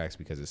running backs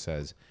because it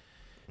says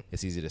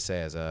it's easy to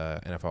say as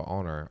a NFL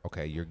owner,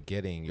 okay, you're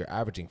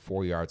averaging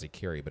 4 yards a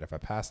carry, but if I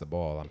pass the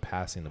ball, I'm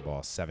passing the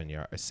ball 7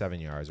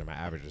 yards, or my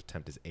average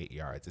attempt is 8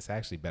 yards. It's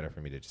actually better for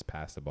me to just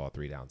pass the ball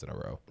 3 downs in a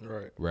row.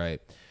 Right.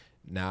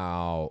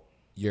 Now,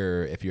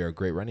 if you're a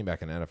great running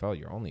back in the NFL,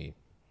 you're only,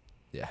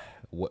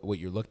 what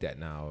you're looked at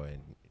now,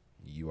 and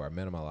you are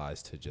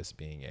minimalized to just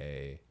being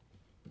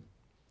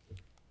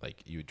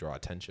you draw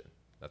attention.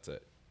 That's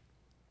it.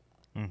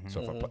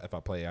 So if I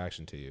play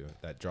action to you,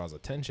 that draws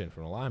attention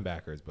from the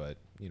linebackers, but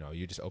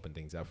you just open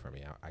things up for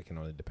me. I can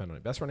only depend on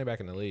it. Best running back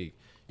in the league,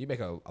 you make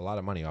a lot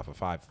of money off of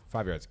 5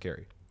 yards of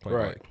carry.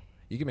 Right.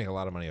 You can make a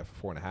lot of money off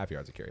of 4.5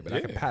 yards of carry, but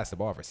I can pass the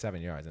ball for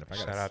 7 yards. And if I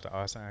got Shout out to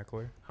Austin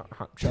Eckler.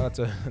 Shout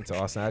out to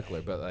Austin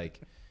Eckler, but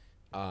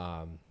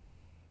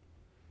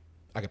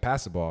I can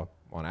pass the ball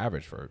on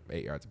average for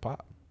 8 yards a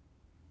pop.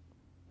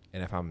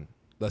 And if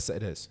let's say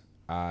this,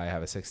 I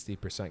have a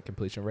 60%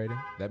 completion rating.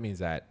 That means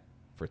that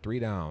for 3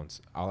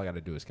 downs, all I got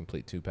to do is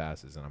complete 2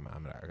 passes, and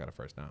I got a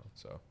first down.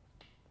 So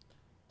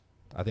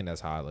I think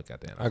that's how I look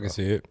at the NFL. I can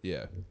see it.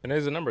 Yeah. And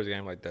there's a numbers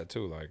game like that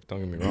too. Like, don't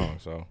get me wrong.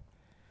 So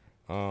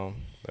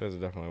that is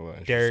definitely a little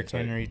interesting. Derrick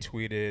Henry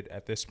tweeted,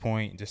 at this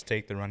point, just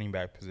take the running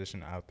back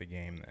position out the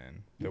game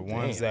then. The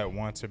ones that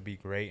want to be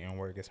great and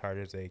work as hard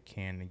as they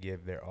can to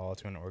give their all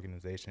to an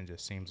organization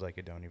just seems like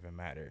it don't even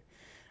matter.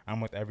 I'm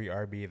with every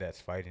RB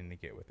that's fighting to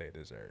get what they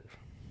deserve.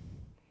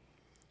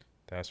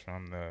 That's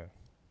from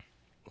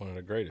one of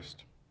the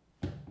greatest.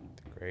 The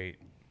great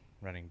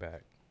running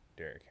back,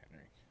 Derrick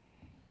Henry,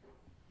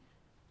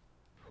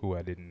 who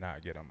I did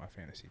not get on my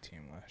fantasy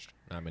team last year.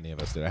 Not many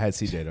of us did. I had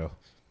CJ, though.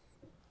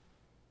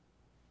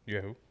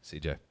 Yeah, who?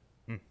 CJ.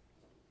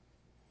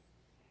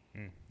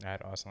 I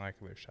had Austin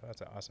Eckler. Shout out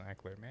to Austin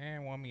Eckler.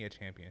 Man, won me a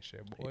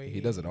championship, boy.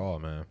 He does it all,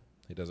 man.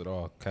 He does it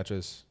all.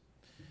 Catches,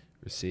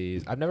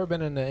 receives. I've never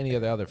been into any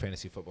of the other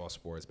fantasy football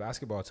sports.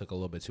 Basketball took a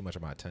little bit too much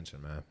of my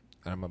attention, man.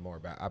 And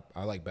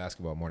I like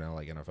basketball more than I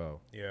like NFL.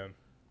 Yeah.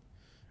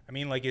 I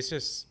mean, it's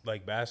just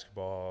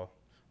basketball,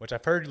 which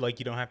I've heard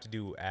you don't have to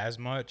do as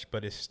much,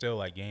 but it's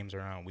still games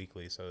are on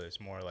weekly, so it's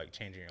more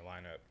changing your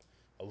lineup.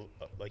 You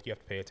have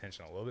to pay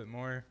attention a little bit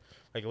more.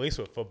 At least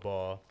with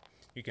football,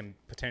 you can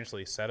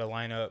potentially set a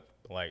lineup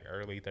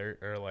early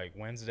or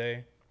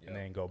Wednesday, and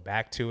then go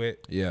back to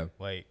it. Yeah.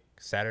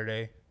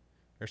 Saturday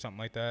or something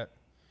like that.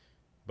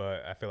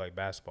 But I feel like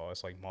basketball,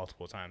 it's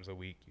multiple times a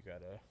week. You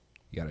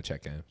gotta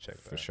check in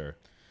for sure.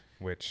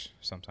 Which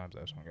sometimes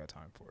I just don't got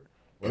time for it.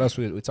 What else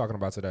we talking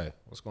about today?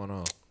 What's going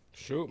on?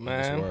 Shoot, in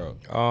this man.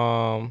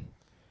 world?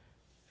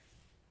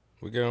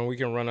 We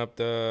can run up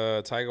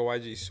the Tiger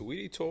YG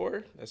Sweetie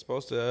Tour. That's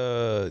supposed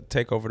to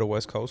take over the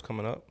West Coast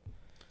coming up.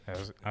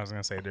 I was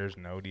gonna say there's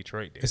no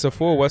Detroit dates. It's a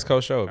full West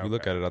Coast show. If you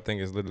look at it, I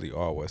think it's literally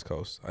all West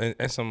Coast and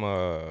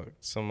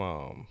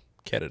some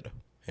Canada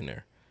in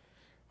there.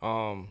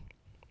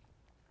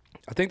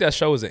 I think that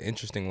show is an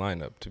interesting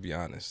lineup, to be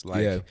honest.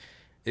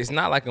 It's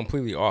not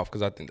completely off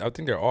because I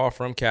think they're all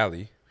from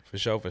Cali. For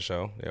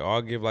sure. They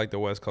all give the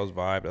West Coast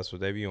vibe. That's what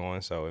they be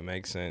on, so it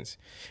makes sense.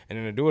 And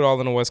then to do it all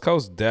on the West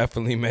Coast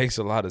definitely makes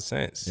a lot of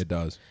sense. It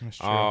does. That's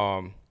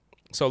true.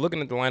 So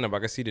looking at the lineup, I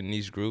can see the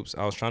niche groups.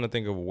 I was trying to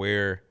think of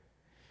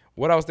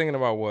what I was thinking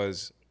about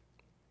was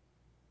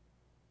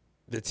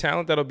the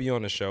talent that'll be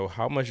on the show,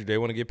 how much do they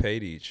want to get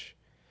paid each,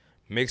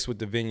 mixed with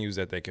the venues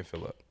that they can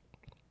fill up.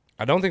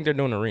 I don't think they're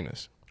doing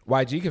arenas.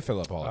 YG can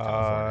fill up all of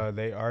California.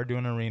 They are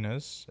doing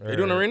arenas. They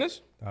doing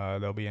arenas?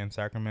 They'll be in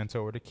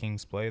Sacramento where the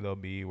Kings play. They'll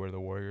be where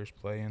the Warriors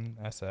play in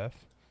SF.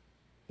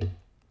 So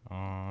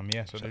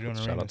they're doing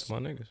arenas. Shout out to my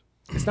niggas.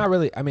 It's not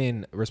really. I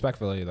mean,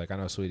 respectfully, I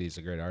know Sweetie's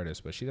a great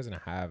artist, but she doesn't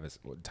have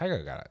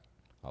Tiger got it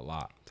a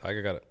lot.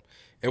 Tiger got it.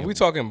 If we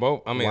talking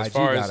both, I mean, YG as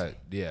far got as it,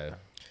 yeah.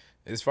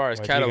 As far as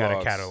YG got a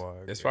catalogs,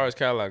 catalog, as far as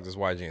catalogs, it's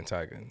YG and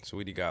Tiger.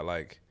 Sweetie got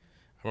I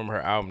remember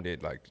her album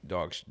did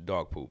dog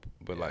poop,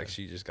 but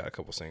she just got a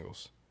couple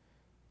singles,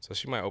 so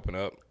she might open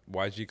up.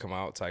 YG come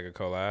out, Tiger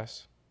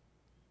co-last.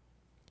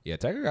 Yeah,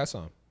 Tiger got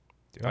some.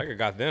 Tiger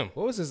got them.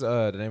 What was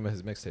the name of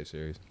his mixtape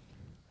series?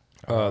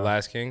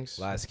 Last Kings.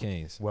 Last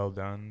Kings. Well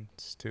done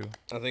too.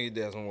 I think he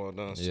did some well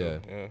done. Yeah.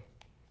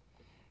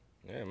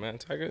 Yeah, man.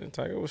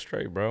 Tiger was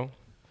straight, bro.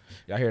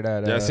 Y'all hear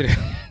that? I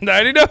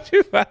already know what you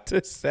about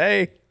to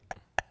say.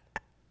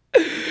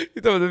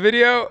 You thought of the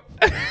video?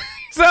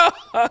 So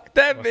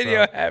that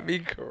video had me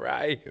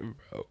crying,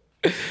 bro.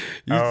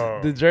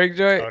 The Drake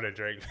joint? Oh, the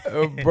Drake.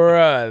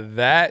 Bruh,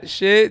 that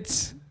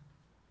shit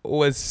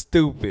was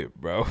stupid,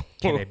 bro.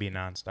 Can it be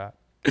nonstop?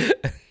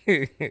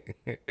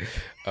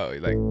 Oh, you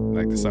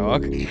like the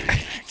song?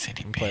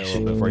 Play a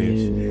little bit for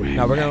you.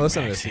 Now we're gonna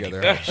listen to this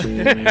together. So,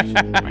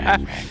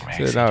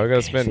 no, we're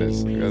gonna spin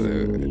this.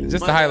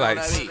 Just the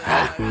highlights.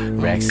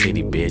 Rack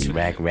City, bitch.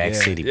 Rack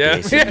City, Yeah.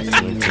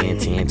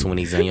 bitch. 10,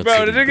 20s on your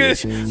Bro, titty, the nigga-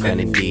 bitch.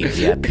 100 D,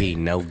 VIP,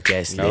 no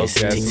guest No list.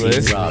 guest TT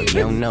list. Raw, you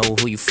don't know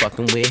who you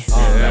fucking with.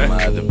 Got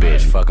my other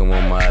bitch, fucking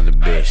with my other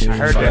bitch. I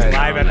heard this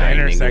live at the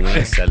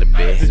intersection.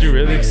 Did you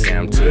really?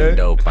 I'm too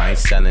dope, I ain't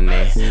selling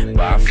it.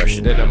 Bar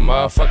fresher Did a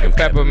motherfucking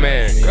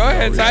Pepperman. Go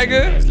ahead,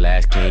 Tiger. His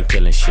last king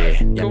killing shit.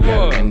 Come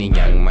on.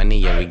 Young money,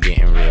 yeah, we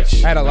getting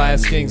rich. I had a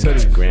Last Kings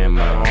hoodie.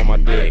 Grandma on my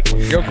dick.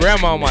 Your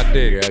grandma on my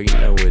dick. Girl, you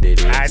know what it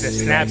is. I had the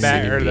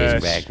snapback or the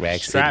Rack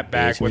strap City,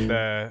 back bitch. with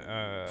the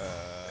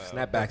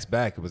Snapback's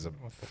back. It was a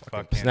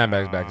fucking,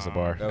 Snapback's back is a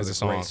bar. that was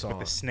It's a a great song. song.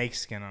 the snake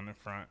skin on the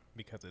front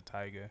because of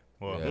Tyga.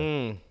 Well,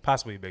 Yeah.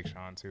 possibly Big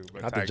Sean too,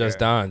 but Not Tyga, the Just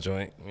Don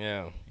joint.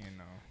 Yeah, you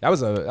know. That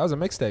was a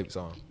mixtape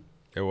song.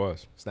 it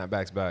was.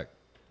 Snapback's back.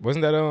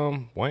 Wasn't that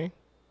Wayne?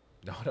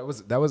 No, that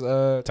was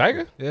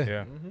Tiger? Yeah.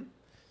 Yeah.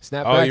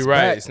 Snapback's Oh, you're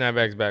right. back.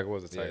 Snapback's back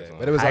was a Tiger Yeah, song.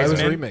 but it was a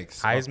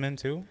remix. Heisman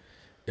too.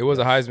 It was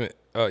a Heisman.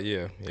 Oh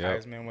yeah, yeah.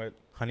 Heisman with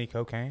Honey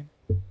Cocaine.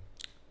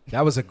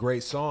 That was a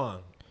great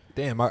song.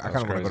 Damn, I kind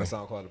of want to go to crazy.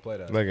 SoundCloud to play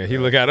that. Look at he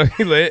look at him.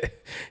 He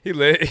lit. He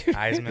lit.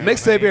 Heisman. The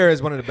mixtape era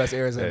is one of the best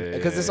eras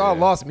because it's all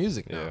yeah. lost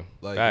music now. Yeah.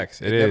 Like,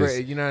 Facts. It never,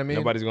 is. You know what I mean?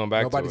 Nobody's going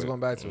back to it. Nobody's going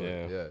back to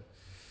it. Yeah. Yeah.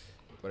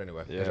 But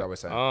anyway, Yeah. as y'all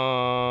was saying.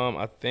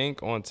 I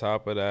think on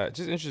top of that,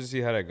 just interested to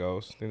see how that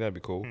goes. I think that'd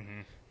be cool.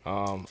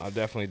 I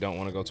definitely don't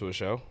want to go to a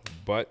show,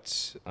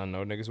 but I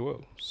know niggas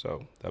will,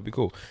 so that'd be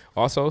cool.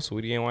 Also,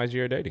 Sweetie and YG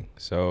are dating,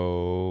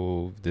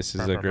 so this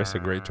is a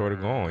great tour to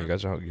go on. You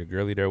got your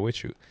girlie there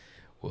with you.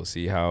 We'll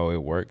see how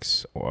it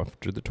works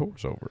after the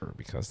tour's over,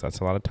 because that's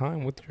a lot of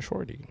time with your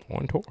shorty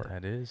on tour.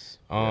 That is.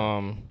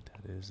 That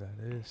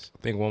is.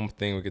 I think one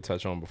thing we could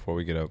touch on before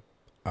we get up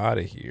out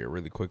of here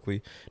really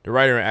quickly, the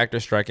writer and actor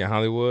strike in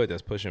Hollywood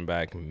that's pushing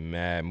back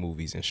mad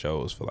movies and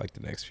shows for like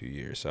the next few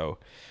years. So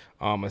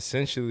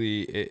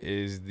essentially it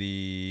is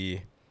the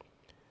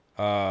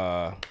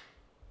I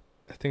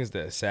think it's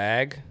the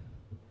SAG.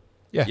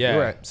 Yeah, Yeah.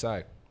 you're right.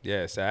 SAG.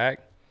 Yeah, SAG.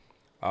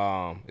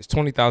 It's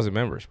 20,000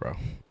 members, bro.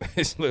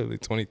 It's literally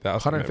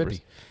 20,000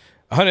 150.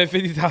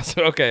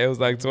 150,000. Okay, it was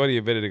like 20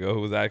 a minute ago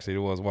who was actually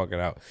the ones walking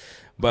out.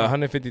 But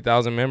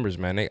 150,000 members,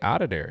 man, they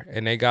out of there.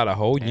 And they got a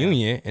whole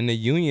union. And the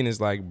union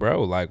is like,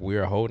 bro, like, we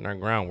are holding our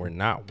ground. We're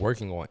not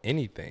working on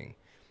anything.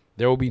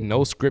 There will be no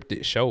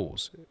scripted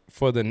shows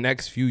for the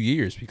next few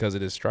years because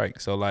of this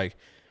strike. So, like,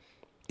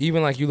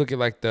 even like you look at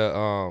like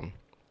the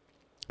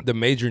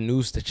major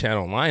news to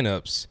channel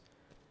lineups,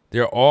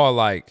 they're all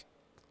like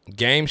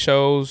game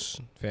shows,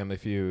 Family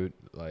Feud,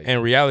 like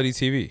and reality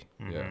TV.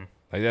 yeah.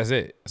 Like, that's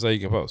it. That's all you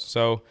can post.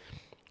 So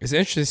it's an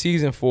interesting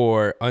season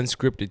for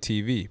unscripted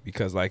TV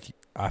because, like,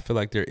 I feel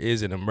like there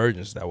is an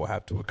emergence that will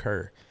have to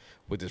occur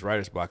with this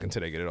writer's block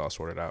until they get it all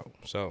sorted out.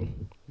 So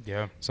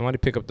Yeah. somebody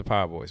pick up the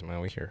Pod Boys, man.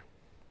 We here.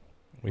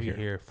 We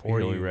here for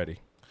We you. We ready.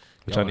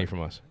 What Y'all y'all need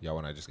from us? Y'all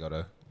want to just go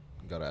to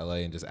LA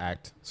and just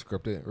act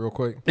scripted real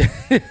quick? Go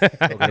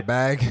get a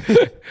bag.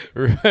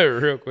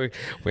 Real quick.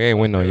 We ain't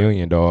win no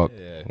union, dog.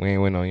 Yeah. We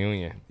ain't win no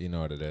union. You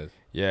know what it is.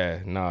 Yeah,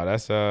 no,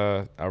 that's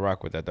I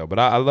rock with that though. But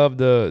I love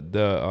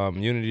the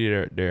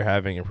unity they're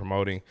having and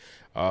promoting,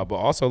 but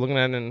also looking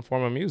at it in the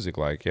form of music.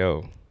 Like,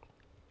 yo,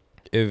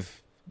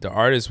 if the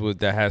artist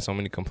that had so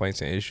many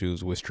complaints and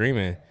issues with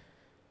streaming,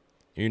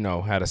 you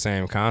know, had the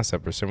same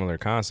concept or similar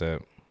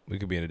concept, we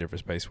could be in a different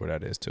space where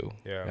that is too.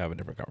 Yeah. Have a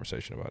different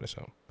conversation about it.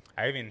 So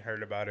I even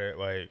heard about it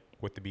like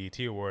with the BET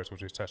Awards,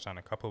 which we touched on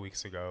a couple of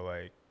weeks ago.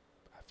 Like,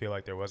 I feel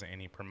like there wasn't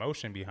any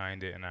promotion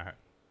behind it, and I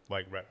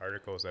like read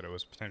articles that it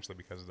was potentially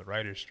because of the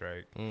writer's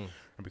strike or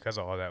because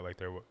of all that. Like,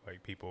 there were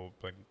like people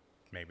like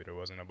maybe there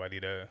wasn't nobody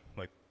to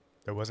like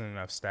there wasn't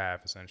enough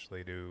staff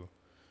essentially to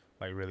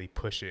like really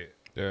push it.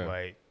 Yeah.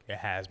 Like it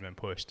has been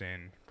pushed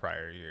in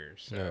prior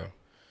years. So, yeah,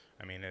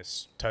 I mean,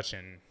 it's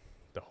touching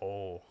the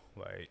whole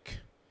like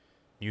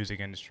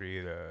music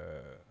industry,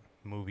 the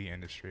movie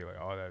industry, like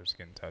all that is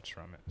getting touched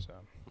from it. So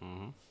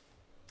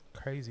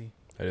crazy.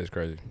 it is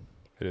crazy.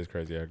 It is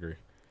crazy. I agree.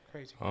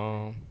 Crazy.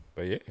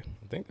 But yeah,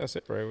 I think that's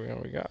it, right?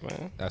 We got,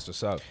 man. That's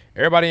what's up.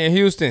 Everybody in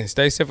Houston,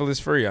 stay syphilis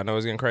free. I know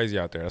it's getting crazy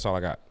out there. That's all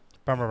I got.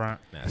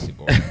 Nasty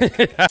boy.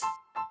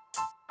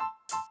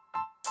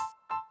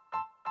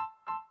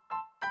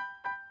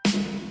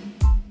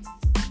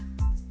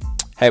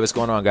 Hey, what's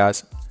going on,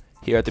 guys?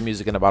 Here at the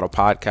Music in a Bottle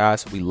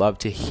podcast, we love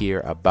to hear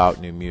about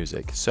new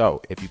music.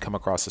 So if you come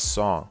across a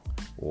song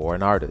or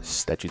an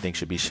artist that you think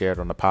should be shared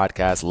on the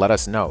podcast, let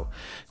us know.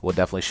 We'll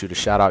definitely shoot a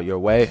shout out your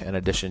way. In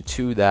addition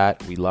to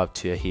that, we love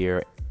to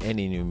hear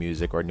any new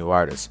music or new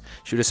artists.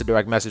 Shoot us a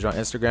direct message on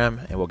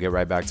Instagram and we'll get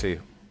right back to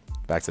you.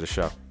 Back to the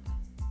show.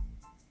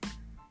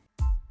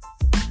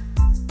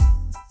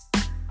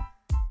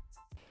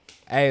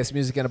 Hey, it's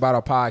Music in a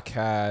Bottle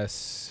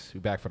podcast. We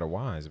back for the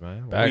wines,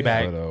 man.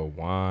 back. for the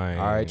wine.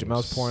 All right,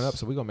 Jamel's pouring up,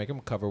 so we're gonna make him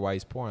cover while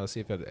he's pouring. Let's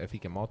see if he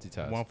can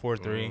multitask. 1, 4,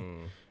 3.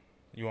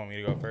 You want me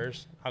to go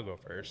first? I'll go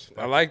first.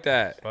 I like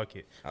that. Fuck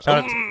it.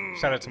 Shout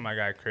out to my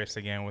guy Chris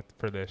again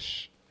for the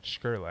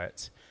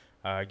Shkrlets.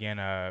 Again,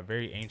 a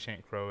very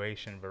ancient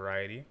Croatian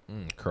variety.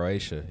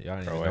 Croatia. Y'all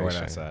didn't even know where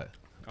that's at.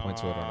 Point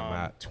to it on the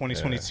map.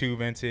 2022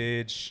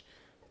 vintage,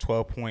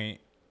 12%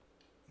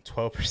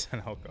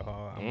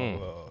 alcohol. I'm a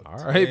little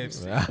All right.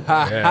 tipsy.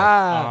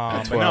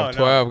 Yeah.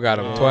 12 got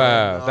him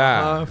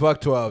 12.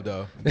 Fuck 12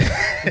 though. This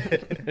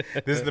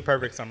is the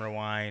perfect summer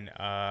wine.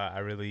 I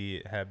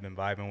really have been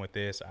vibing with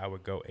this. I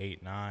would go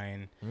 8,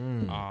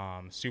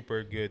 9.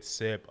 Super good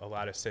sip. A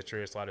lot of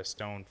citrus, a lot of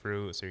stone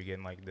fruit. So you're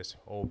getting like this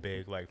whole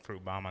big like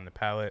fruit bomb on the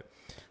palate.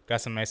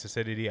 Got some nice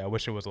acidity. I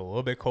wish it was a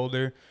little bit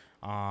colder.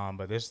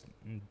 But this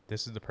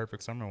is the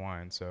perfect summer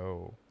wine.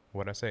 So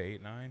what I say,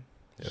 8, 9.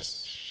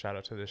 Yes. Shout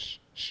out to this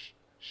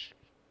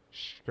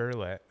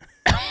Shkrlet.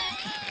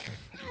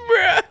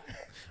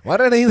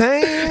 What are they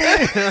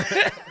saying?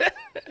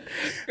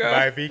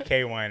 By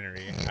VK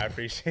Winery. I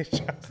appreciate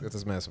y'all. Get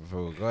this man some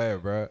food. Go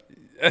ahead, bro.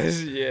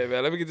 Yeah,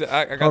 man. Let me get to.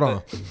 I got Hold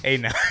on.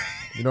 8, 9.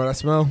 You know what I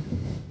smell?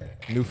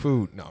 New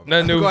food. No.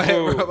 No new Go ahead,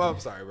 food. bro. I'm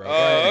sorry, bro.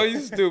 Oh, you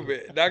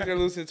stupid. Dr.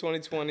 Lucid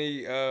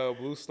 2020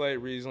 Blue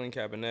Slate Riesling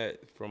Cabernet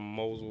from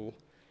Mosel.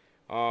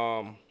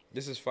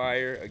 This is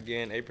fire.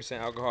 Again, 8%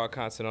 alcohol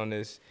content on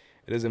this.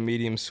 It is a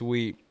medium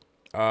sweet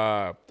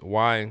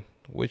wine,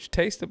 which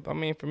tastes, I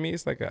mean, for me,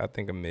 it's like, I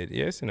think a mid.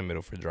 Yeah, it's in the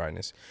middle for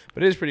dryness.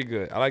 But it is pretty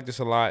good. I like this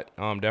a lot.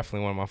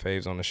 Definitely one of my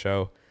faves on the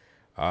show.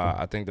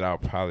 I think that I'll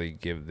probably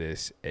give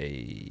this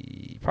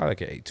probably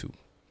like an 8.2.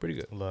 Pretty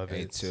good. Love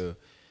it. 8.2.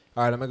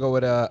 All right, I'm going to go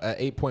with a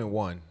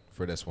 8.1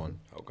 for this one.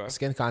 Okay.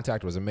 Skin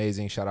Contact was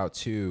amazing. Shout out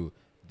to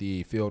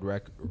the Field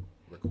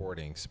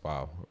Recordings.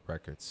 Wow,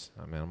 records.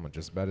 I mean, I'm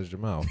just as bad as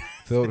Jamal.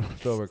 Field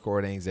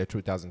Recordings, their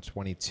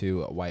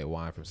 2022 white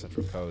wine from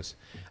Central Coast.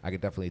 I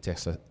could definitely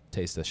taste the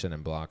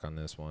Chenin Blanc on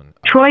this one.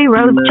 Troy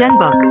Rose Gen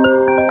Book.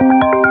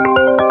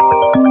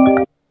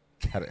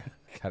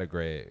 Had a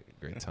great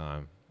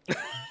time with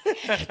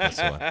this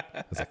one.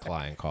 That's a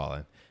client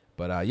calling.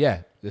 But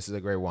yeah, this is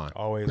a great wine.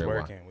 Always great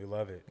working. Wine. We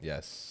love it.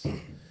 Yes.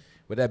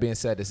 With that being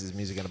said, this is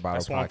Music in a Bottle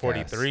That's podcast.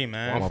 143,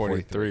 man.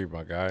 143,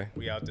 my guy.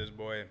 We out this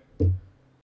boy.